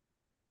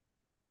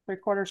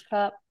 3/4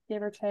 cup,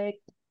 give or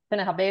take,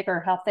 depending on how big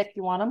or how thick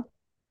you want them.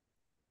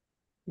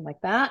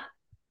 Like that.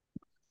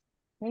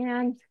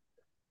 And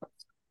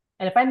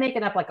if I'm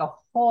making up like a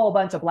whole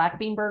bunch of black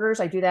bean burgers,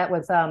 I do that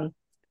with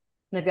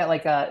they've got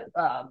like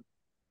a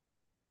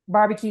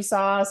barbecue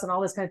sauce and all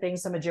this kind of thing.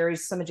 Some of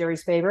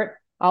Jerry's favorite.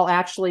 I'll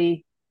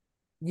actually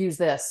use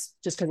this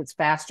just because it's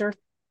faster.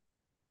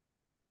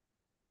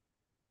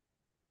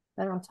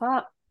 Then on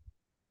top,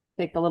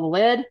 take the little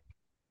lid,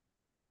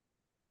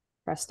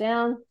 press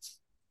down,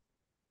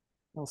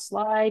 little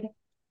slide,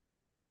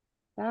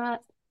 that.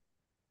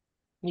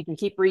 You can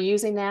keep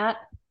reusing that.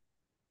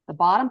 The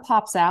bottom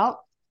pops out.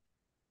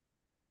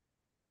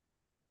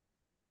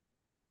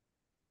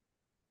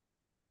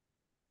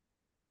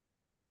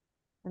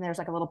 And there's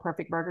like a little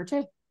perfect burger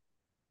too.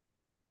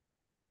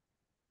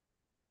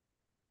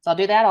 So I'll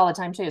do that all the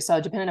time too. So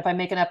depending if I'm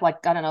making up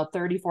like, I don't know,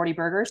 30, 40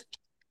 burgers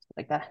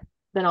like that,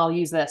 then I'll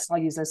use this. I'll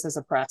use this as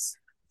a press.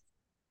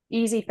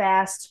 Easy,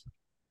 fast,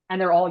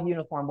 and they're all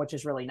uniform, which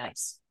is really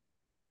nice.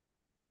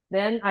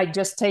 Then I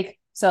just take,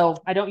 so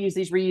I don't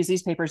reuse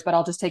these papers, but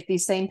I'll just take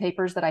these same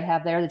papers that I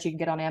have there that you can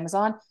get on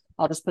Amazon.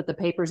 I'll just put the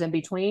papers in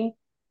between,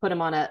 put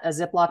them on a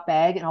Ziploc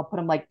bag, and I'll put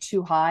them like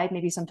 2 high,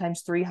 maybe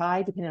sometimes 3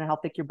 high, depending on how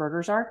thick your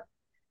burgers are.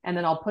 And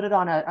then I'll put it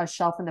on a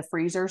shelf in the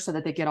freezer so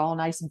that they get all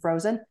nice and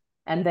frozen.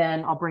 And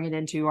then I'll bring it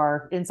into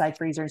our inside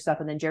freezer and stuff.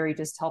 And then Jerry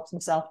just helps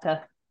himself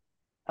to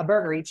a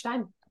burger each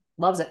time.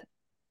 Loves it.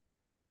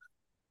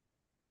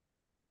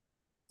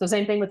 So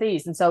same thing with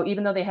these. And so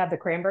even though they have the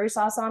cranberry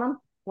sauce on them,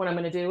 what I'm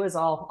going to do is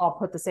I'll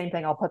put the same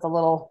thing. I'll put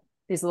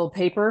these little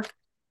paper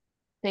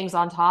things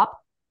on top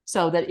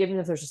so that even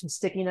if there's some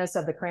stickiness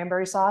of the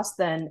cranberry sauce,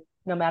 then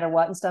no matter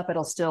what and stuff,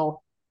 it'll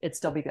still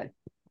be good.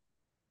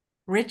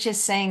 Rich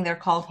is saying they're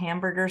called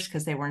hamburgers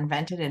because they were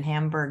invented in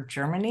Hamburg,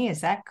 Germany.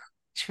 Is that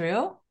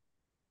true?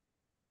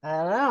 I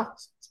don't know.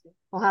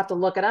 I'll have to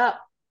look it up.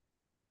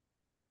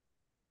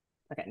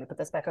 Okay, let me put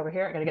this back over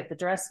here. I'm going to get the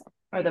dress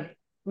or the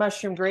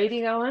mushroom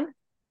gravy going.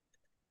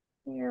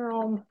 Here.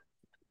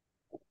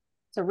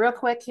 So real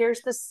quick,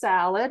 here's the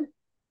salad.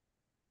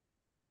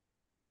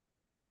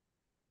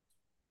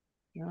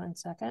 Here, 1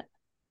 second.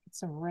 Get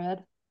some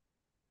red.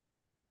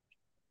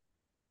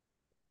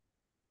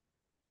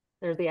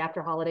 There's the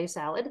after holiday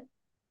salad.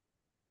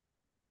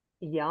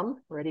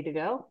 Yum, ready to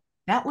go.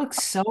 That looks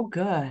so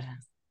good.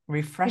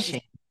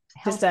 Refreshing.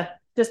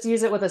 Just to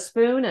use it with a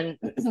spoon and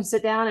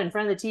sit down in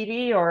front of the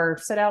TV or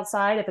sit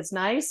outside if it's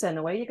nice, and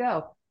away you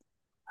go.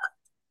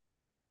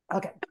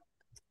 Okay.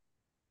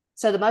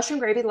 So the mushroom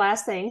gravy,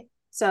 last thing.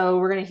 So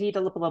we're going to heat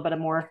up a little bit of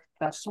more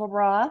vegetable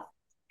broth.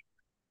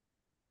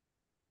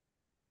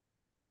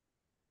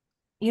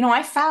 You know,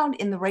 I found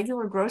in the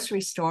regular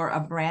grocery store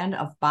a brand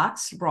of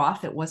boxed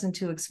broth that wasn't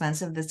too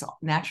expensive that's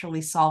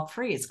naturally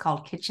salt-free. It's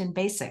called Kitchen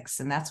Basics,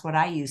 and that's what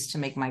I used to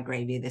make my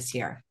gravy this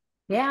year.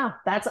 Yeah,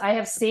 I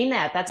have seen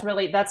that. That's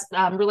really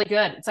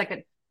good. It's like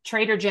a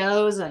Trader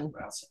Joe's, and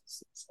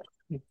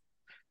I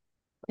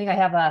think I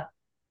have a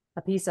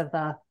piece of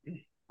the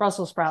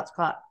Brussels sprouts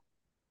caught.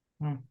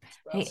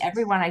 Hey,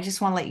 everyone, I just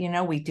want to let you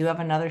know we do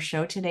have another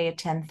show today at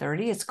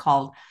 10:30. It's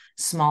called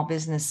Small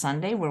Business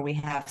Sunday, where we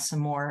have some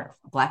more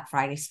Black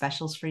Friday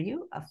specials for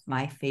you of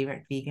my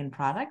favorite vegan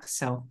products.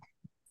 So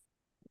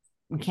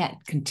we can't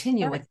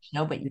continue with the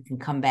show, but you can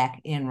come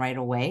back in right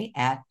away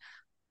at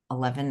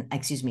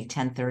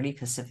 10:30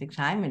 Pacific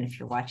time. And if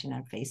you're watching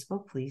on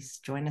Facebook, please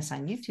join us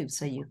on YouTube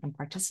so you can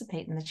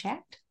participate in the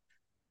chat.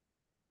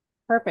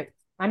 Perfect.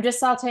 I'm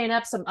just sauteing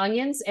up some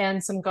onions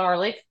and some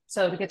garlic.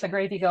 So to get the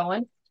gravy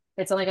going,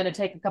 it's only going to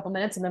take a couple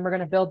minutes, and then we're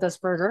going to build this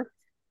burger.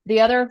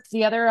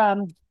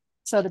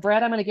 So the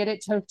bread, I'm going to get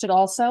it toasted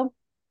also.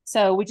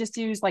 So we just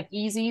use like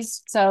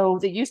Easies. So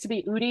they used to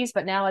be Udis,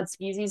 but now it's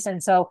Easies.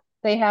 And so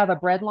they have a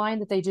bread line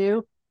that they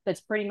do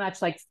that's pretty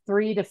much like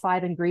 3 to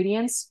 5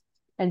 ingredients.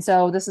 And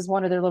so this is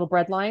one of their little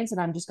bread lines, and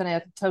I'm just going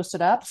to toast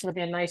it up. So it'll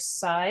be a nice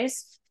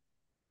size.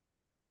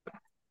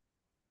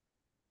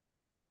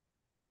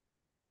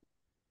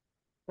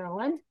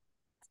 Going.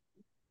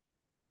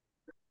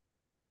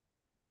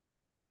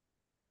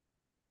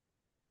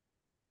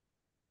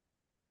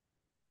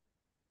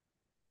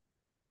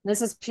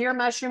 This is pure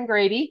mushroom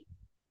gravy.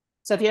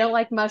 So if you don't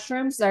like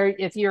mushrooms, or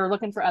if you're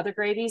looking for other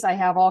gravies, I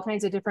have all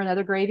kinds of different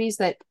other gravies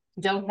that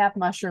don't have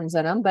mushrooms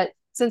in them. But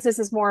since this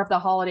is more of the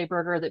holiday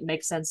burger, that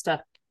makes sense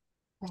to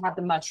have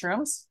the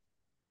mushrooms.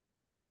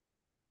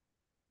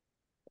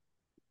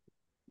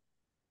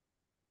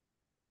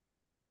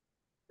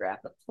 Grab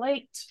the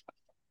plate.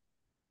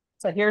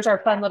 So here's our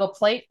fun little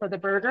plate for the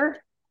burger.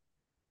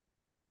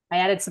 I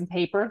added some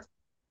paper.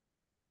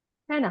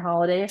 Kind of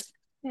holiday.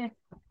 Yeah.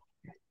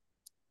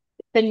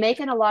 Been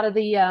making a lot of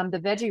the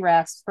veggie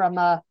wraps from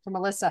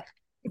Melissa.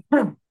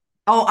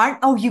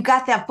 Oh, you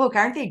got that book.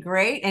 Aren't they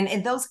great?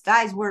 And those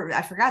guys were,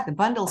 I forgot, the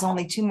bundle's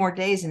only 2 more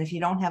days. And if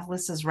you don't have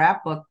Lissa's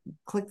wrap book,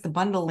 click the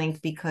bundle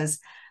link because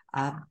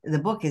the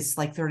book is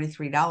like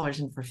 $33,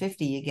 and for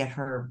 50 you get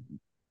her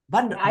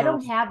bundle. I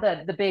don't have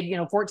the big,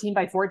 14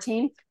 by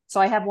 14.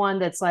 So I have one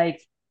that's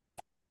like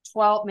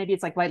 12, maybe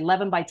it's like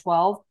 11 by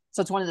 12.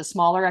 So it's one of the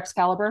smaller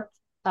Excalibur.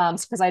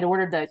 Because I'd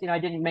ordered I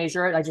didn't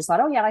measure it. I just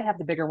thought, oh yeah, I have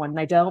the bigger one, and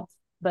I don't.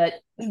 But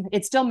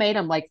it still made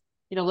them like,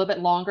 a little bit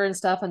longer and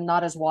stuff, and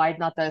not as wide,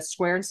 not the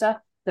square and stuff.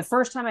 The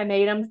first time I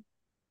made them,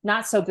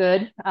 not so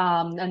good.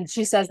 And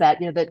she says that,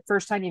 the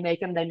first time you make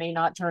them, they may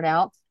not turn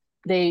out.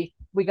 We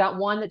got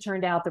one that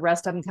turned out, the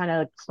rest of them kind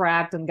of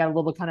cracked and got a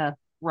little kind of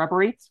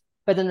rubbery.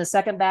 But then the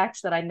second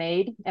batch that I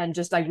made, and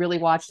I really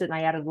watched it, and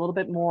I added a little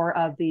bit more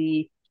of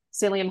the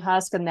psyllium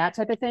husk and that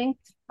type of thing,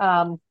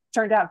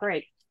 turned out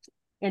great.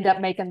 End up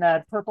making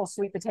the purple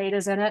sweet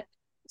potatoes in it.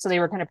 So they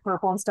were kind of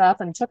purple and stuff,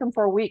 and took them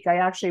for a week. I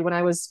actually, when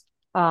I was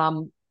up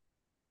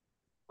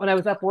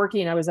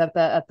working, I was at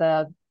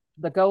the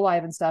go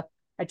live and stuff.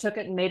 I took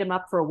it and made them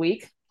up for a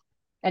week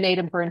and ate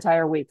them for an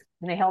entire week,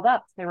 and they held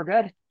up. They were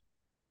good.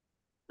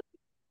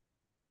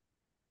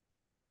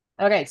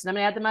 Okay, so I'm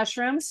gonna add the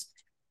mushrooms.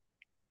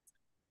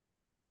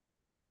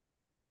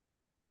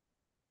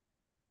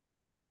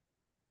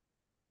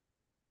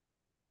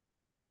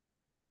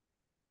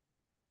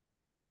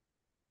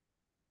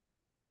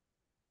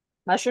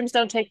 Mushrooms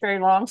don't take very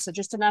long, so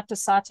just enough to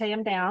saute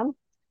them down.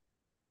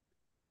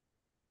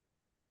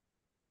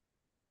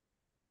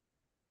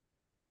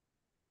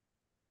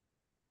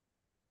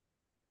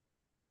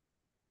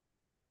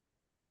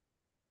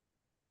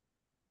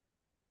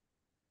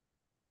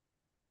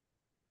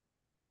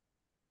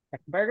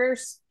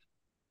 Burgers,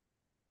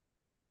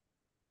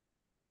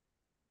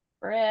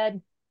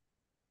 bread.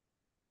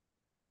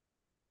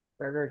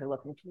 Burgers are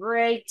looking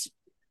great.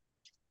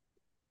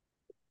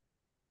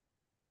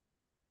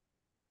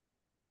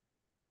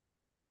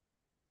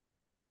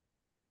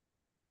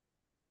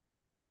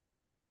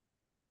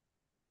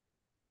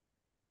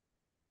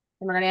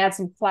 And we're going to add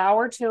some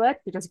flour to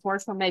it because, of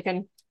course,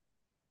 add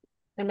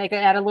a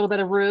little bit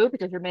of roux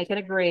because you're making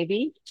a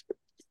gravy.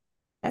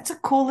 That's a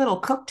cool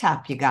little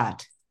cooktop you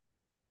got.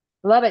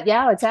 Love it.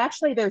 Yeah, it's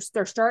actually they're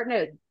starting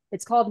to.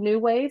 It's called New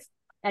Wave,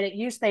 and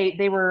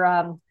they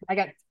were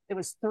it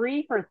was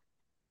three for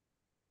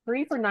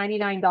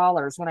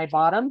 $99 when I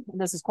bought them,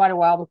 and this is quite a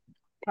while,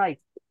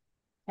 probably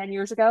 10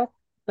 years ago.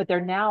 But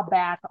they're now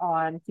back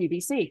on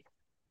QVC.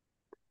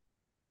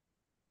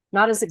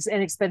 Not as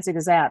inexpensive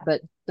as that,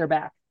 but they're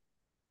back.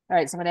 All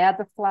right, so I'm going to add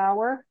the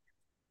flour,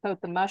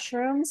 coat the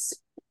mushrooms.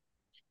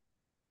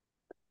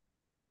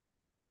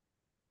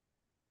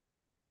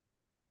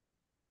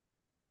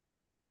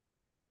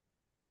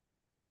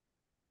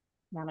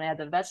 Now I'm going to add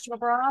the vegetable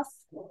broth.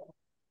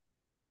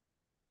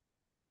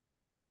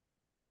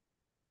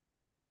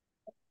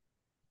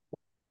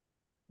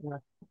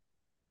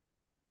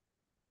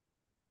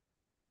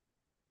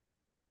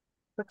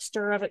 Quick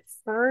stir of it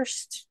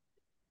first.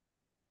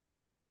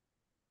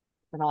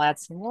 Then I'll add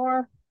some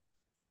more.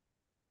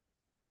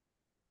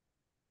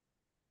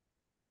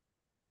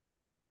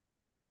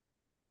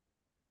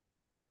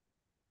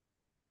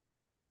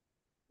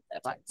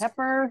 Black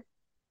pepper.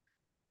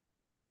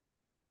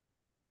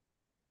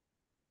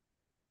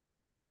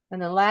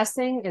 And the last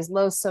thing is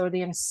low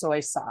sodium soy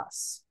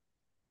sauce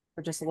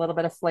for just a little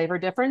bit of flavor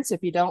difference.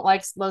 If you don't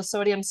like low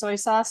sodium soy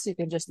sauce, you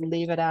can just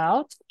leave it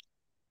out.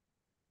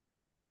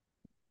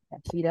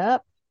 Heat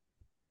up.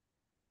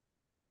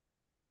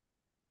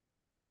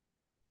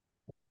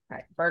 All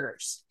right,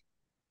 burgers,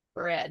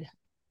 bread.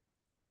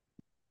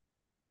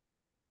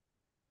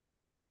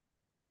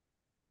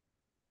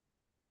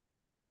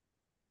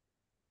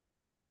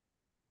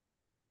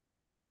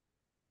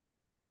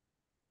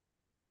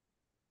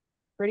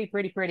 Pretty,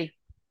 pretty, pretty.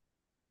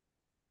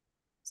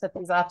 Set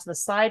these off to the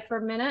side for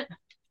a minute.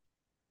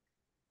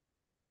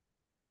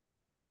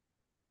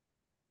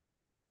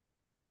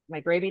 My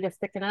gravy to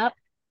thicken up.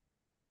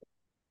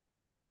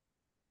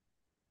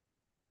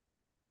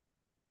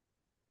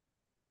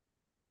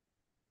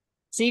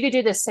 So you could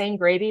do the same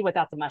gravy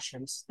without the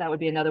mushrooms. That would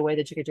be another way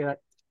that you could do it.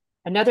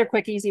 Another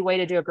quick, easy way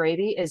to do a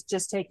gravy is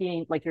just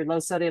taking like your low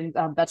sodium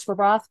vegetable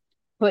broth,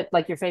 put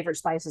like your favorite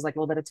spices, like a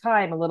little bit of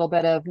thyme, a little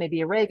bit of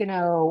maybe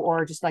oregano,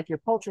 or just like your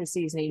poultry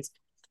seasonings,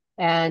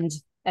 and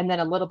then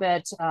a little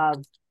bit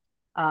of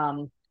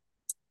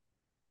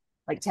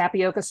like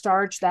tapioca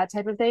starch, that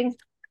type of thing.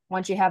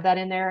 once you have that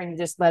in there and you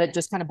just let it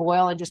just kind of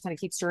boil and just kind of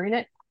keep stirring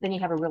it, then you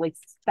have a really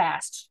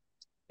fast,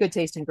 good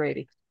tasting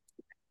gravy.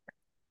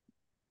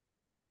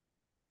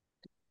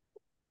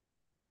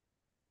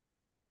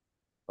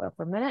 Boil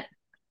for a minute.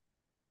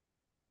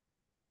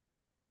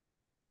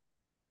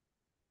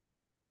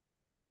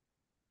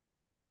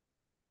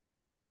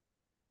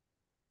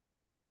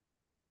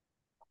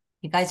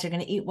 You guys are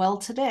going to eat well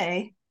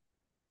today.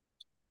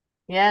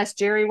 Yes,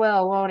 Jerry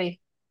will, won't he?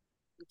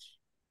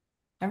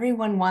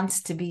 Everyone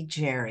wants to be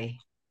Jerry.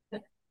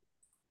 The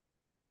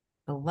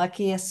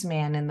luckiest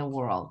man in the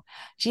world.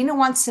 Gina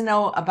wants to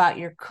know about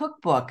your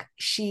cookbook.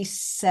 She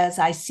says,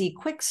 I see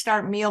Quick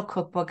Start Meal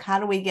Cookbook. How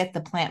do we get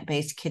the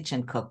plant-based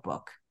kitchen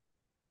cookbook?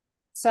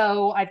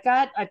 So I've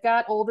got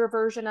older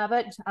version of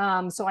it.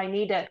 So I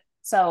need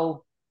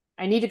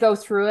to go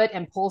through it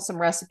and pull some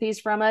recipes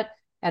from it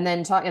and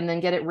then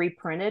get it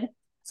reprinted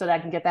so that I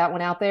can get that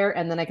one out there.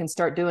 And then I can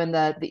start doing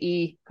the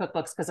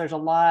e-cookbooks because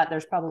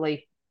there's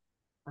probably,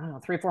 I don't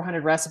know,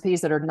 300-400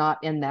 recipes that are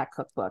not in that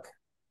cookbook.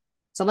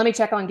 So let me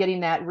check on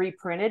getting that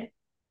reprinted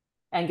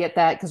and get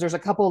that, because there's a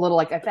couple of little,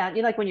 like I found,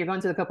 like when you're going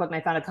through the cookbook and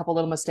I found a couple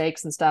little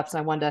mistakes and stuff. So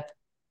I wanted to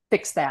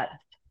fix that.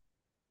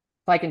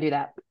 So I can do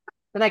that.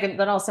 Then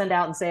I'll send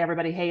out and say,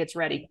 everybody, hey, it's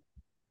ready.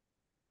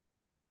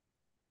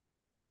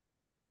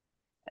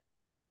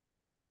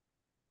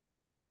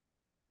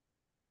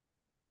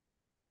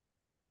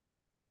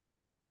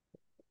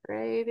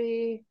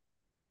 Gravy.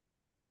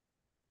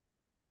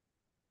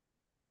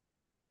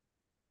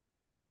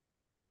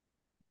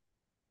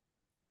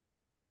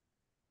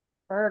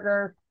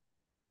 Burger.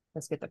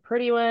 Let's get the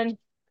pretty one.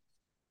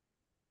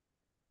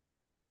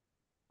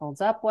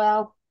 Holds up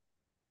well.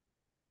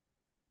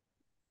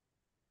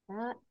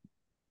 That.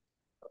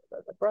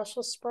 The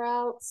Brussels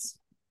sprouts.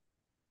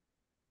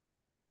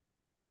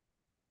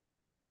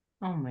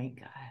 Oh my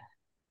God.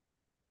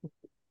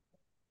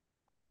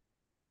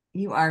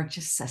 You are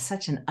just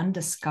such an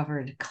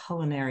undiscovered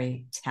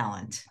culinary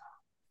talent.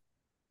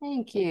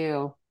 Thank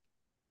you.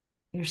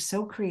 You're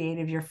so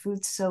creative. Your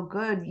food's so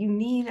good. You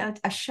need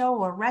a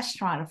show, a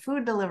restaurant, a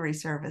food delivery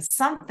service,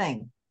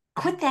 something.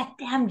 Quit that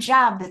damn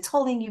job that's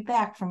holding you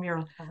back from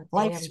your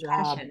life's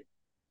passion.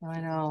 I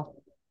know.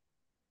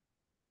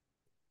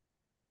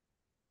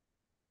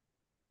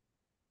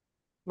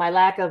 My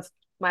lack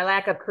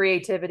of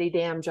creativity,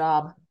 damn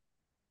job.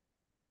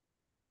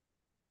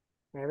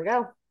 There we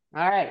go.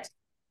 All right.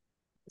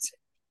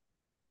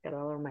 Got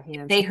all over my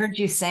hands. If they heard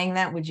you saying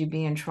that, would you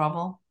be in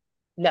trouble?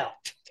 No.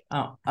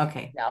 Oh,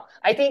 okay. No.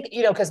 I think,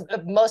 because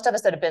most of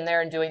us that have been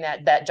there and doing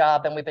that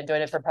job, and we've been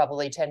doing it for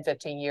probably 10,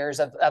 15 years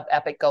of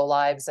epic go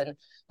lives and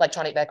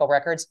electronic medical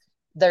records,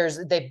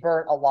 they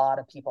burnt a lot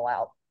of people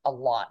out. A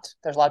lot.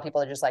 There's a lot of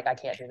people that are just like, I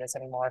can't do this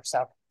anymore.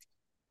 So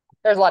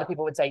there's a lot of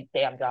people would say,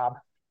 damn job.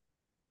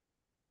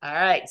 All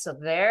right. So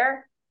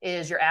there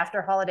is your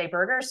after holiday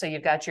burger. So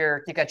you've got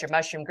your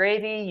mushroom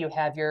gravy. You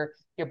have your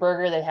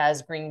burger that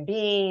has green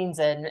beans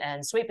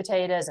and sweet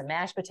potatoes and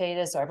mashed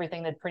potatoes. So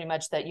everything that pretty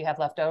much that you have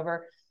left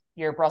over.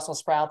 Your Brussels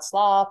sprout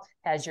slaw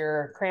has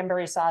your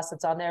cranberry sauce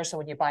that's on there. So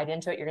when you bite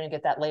into it, you're going to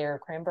get that layer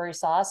of cranberry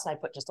sauce. And I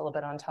put just a little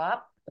bit on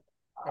top.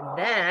 And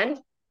then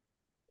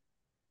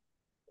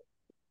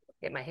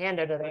get my hand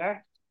under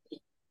there.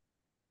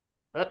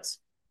 Oops.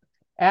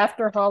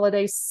 After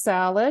holiday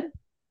salad.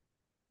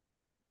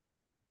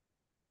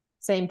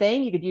 Same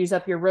thing. You could use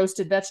up your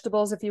roasted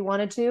vegetables if you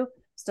wanted to.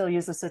 Still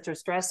use the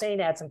citrus dressing,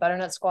 add some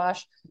butternut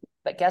squash.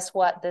 But guess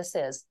what? This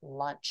is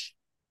lunch.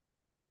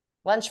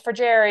 Lunch for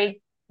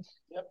Jerry.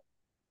 Yep.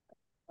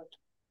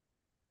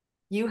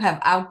 You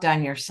have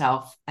outdone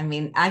yourself. I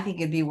mean, I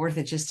think it'd be worth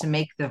it just to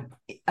make the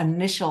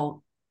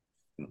initial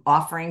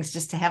offerings,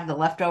 just to have the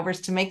leftovers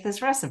to make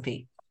this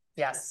recipe.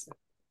 Yes,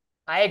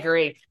 I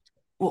agree.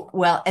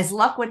 Well, as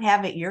luck would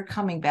have it, you're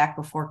coming back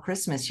before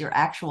Christmas. Your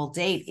actual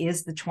date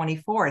is the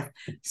 24th.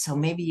 So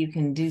maybe you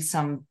can do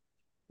some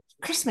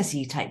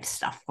Christmassy type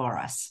stuff for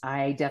us.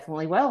 I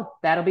definitely will.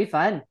 That'll be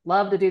fun.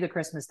 Love to do the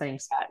Christmas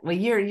things. Well,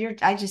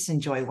 I just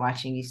enjoy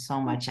watching you so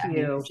much. I mean,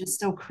 you're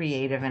just so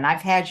creative, and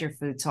I've had your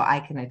food, so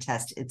I can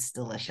attest it's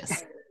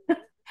delicious.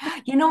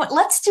 You know what?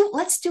 Let's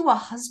do a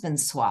husband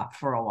swap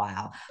for a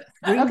while.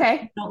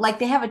 Okay. Like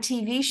they have a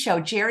TV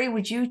show. Jerry,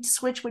 would you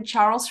switch with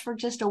Charles for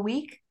just a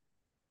week?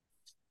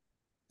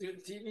 Do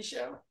the TV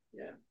show?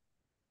 Yeah.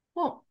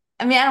 Well,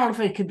 I mean, I don't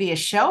know if it could be a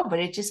show, but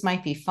it just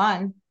might be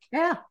fun.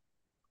 Yeah.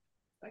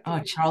 Oh,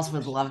 Charles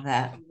would love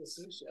that.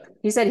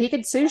 He said he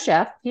could sous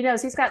chef. He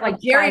knows he's got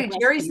like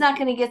Jerry's not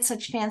going to get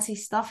such fancy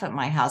stuff at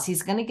my house.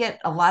 He's going to get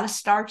a lot of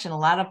starch and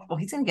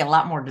he's going to get a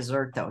lot more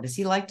dessert though. Does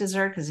he like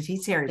dessert? Because if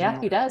he's here,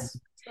 he does.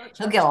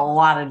 He'll get a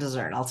lot of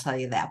dessert. I'll tell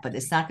you that, but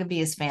it's not going to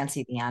be as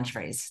fancy the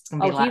entrees. It's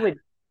going to be he would.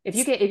 If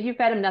you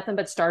fed him nothing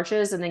but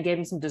starches and then gave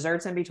him some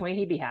desserts in between,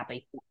 he'd be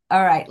happy.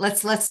 All right,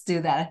 let's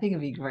do that. I think it'd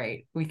be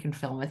great. We can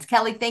film it.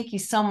 Kelley, thank you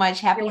so much.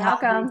 Happy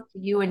holidays to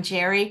you and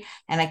Jerry,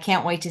 and I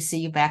can't wait to see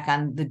you back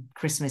on the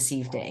Christmas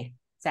Eve day.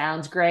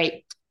 Sounds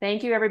great.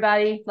 Thank you,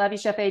 everybody. Love you,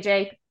 Chef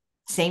AJ.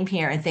 Same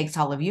here. And thanks to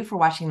all of you for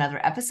watching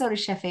another episode of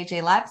Chef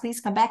AJ Live. Please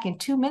come back in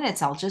 2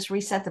 minutes. I'll just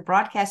reset the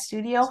broadcast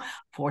studio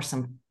for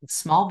some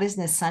Small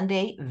Business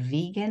Sunday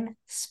vegan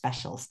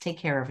specials. Take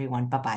care, everyone. Bye-bye.